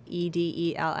 NATALIE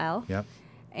EDELL. Yep.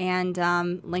 And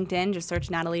LinkedIn, just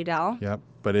search Natalie Edel. Yep.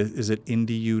 But is it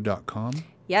indieu.com?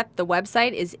 Yep, the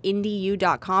website is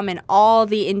indieu.com, and all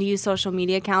the Indieu social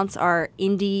media accounts are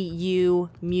Indieu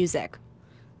Music.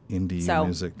 Indie So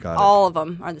music. Got all of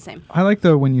them are the same. I like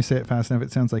though when you say it fast enough,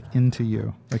 it sounds like into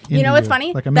you. Like You know into what's you.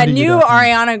 funny? Like I'm That into you new dot com.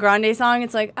 Ariana Grande song,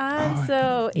 it's like, I'm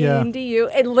so yeah. into you.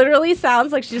 It literally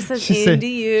sounds like she just says She's into say-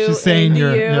 you, she's saying into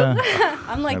you're- you. yeah.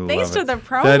 I'm like, I thanks love for it. the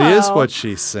promo. That is what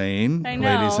she's saying, I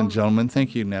ladies and know. gentlemen.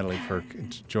 Thank you, Natalie, for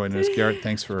joining us. Garrett,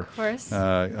 thanks for course.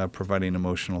 providing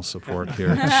emotional support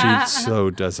here. She so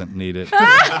doesn't need it.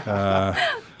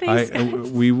 Thanks,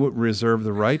 We would reserve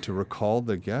the right to recall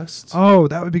the guests. Oh,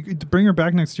 that would be good to bring her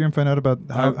back next year and find out about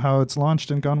I- how it's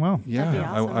launched and gone well. Yeah, That'd be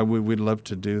awesome. we'd love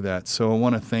to do that. So I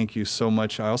want to thank you so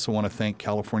much. I also want to thank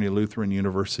California Lutheran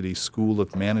University School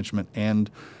of Management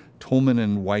and Tolman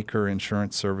and Weicker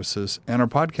Insurance Services and our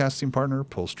podcasting partner,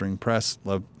 Pullstring Press.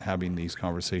 Love having these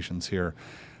conversations here.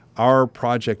 Our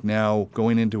project now,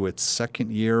 going into its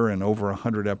second year and over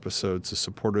 100 episodes, is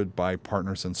supported by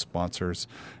partners and sponsors.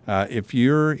 If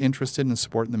you're interested in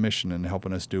supporting the mission and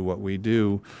helping us do what we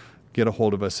do, get a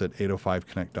hold of us at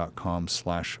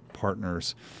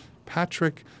 805connect.com/partners.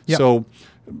 Patrick, Yep. so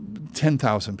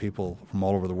 10,000 people from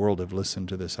all over the world have listened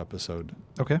to this episode.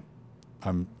 Okay.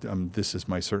 This is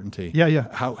my certainty. Yeah, yeah.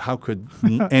 How could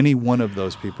any one of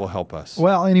those people help us?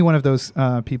 Well, any one of those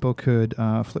people could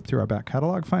flip through our back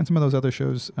catalog, find some of those other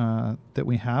shows that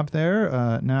we have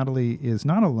there. Natalie is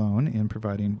not alone in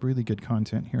providing really good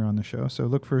content here on the show. So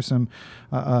look for some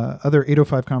other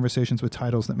 805 conversations with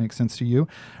titles that make sense to you.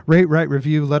 Rate, write,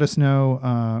 review. Let us know,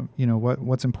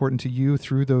 what's important to you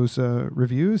through those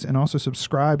reviews, and also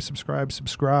subscribe.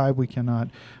 We cannot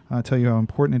tell you how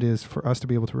important it is for us to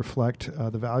be able to reflect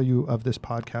the value of this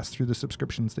podcast through the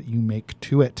subscriptions that you make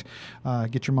to it.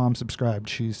 Get your mom subscribed.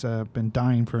 She's been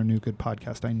dying for a new good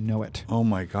podcast. I know it. Oh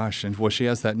my gosh! And she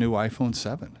has that new iPhone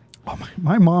 7. Oh,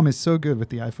 my mom is so good with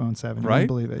the iPhone 7. Right? I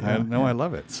believe it. I Yeah. know, I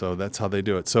love it. So that's how they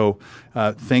do it. So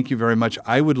thank you very much.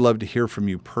 I would love to hear from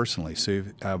you personally. So if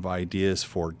you have ideas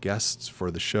for guests for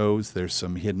the shows, there's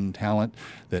some hidden talent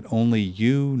that only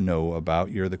you know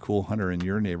about. You're the cool hunter in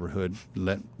your neighborhood.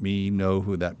 Let me know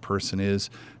who that person is.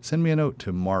 Send me a note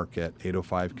to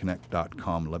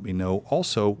mark@805connect.com. Let me know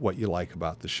also what you like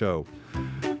about the show.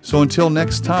 So until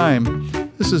next time,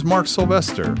 this is Mark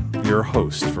Sylvester, your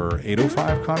host for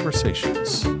 805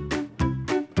 Conversations.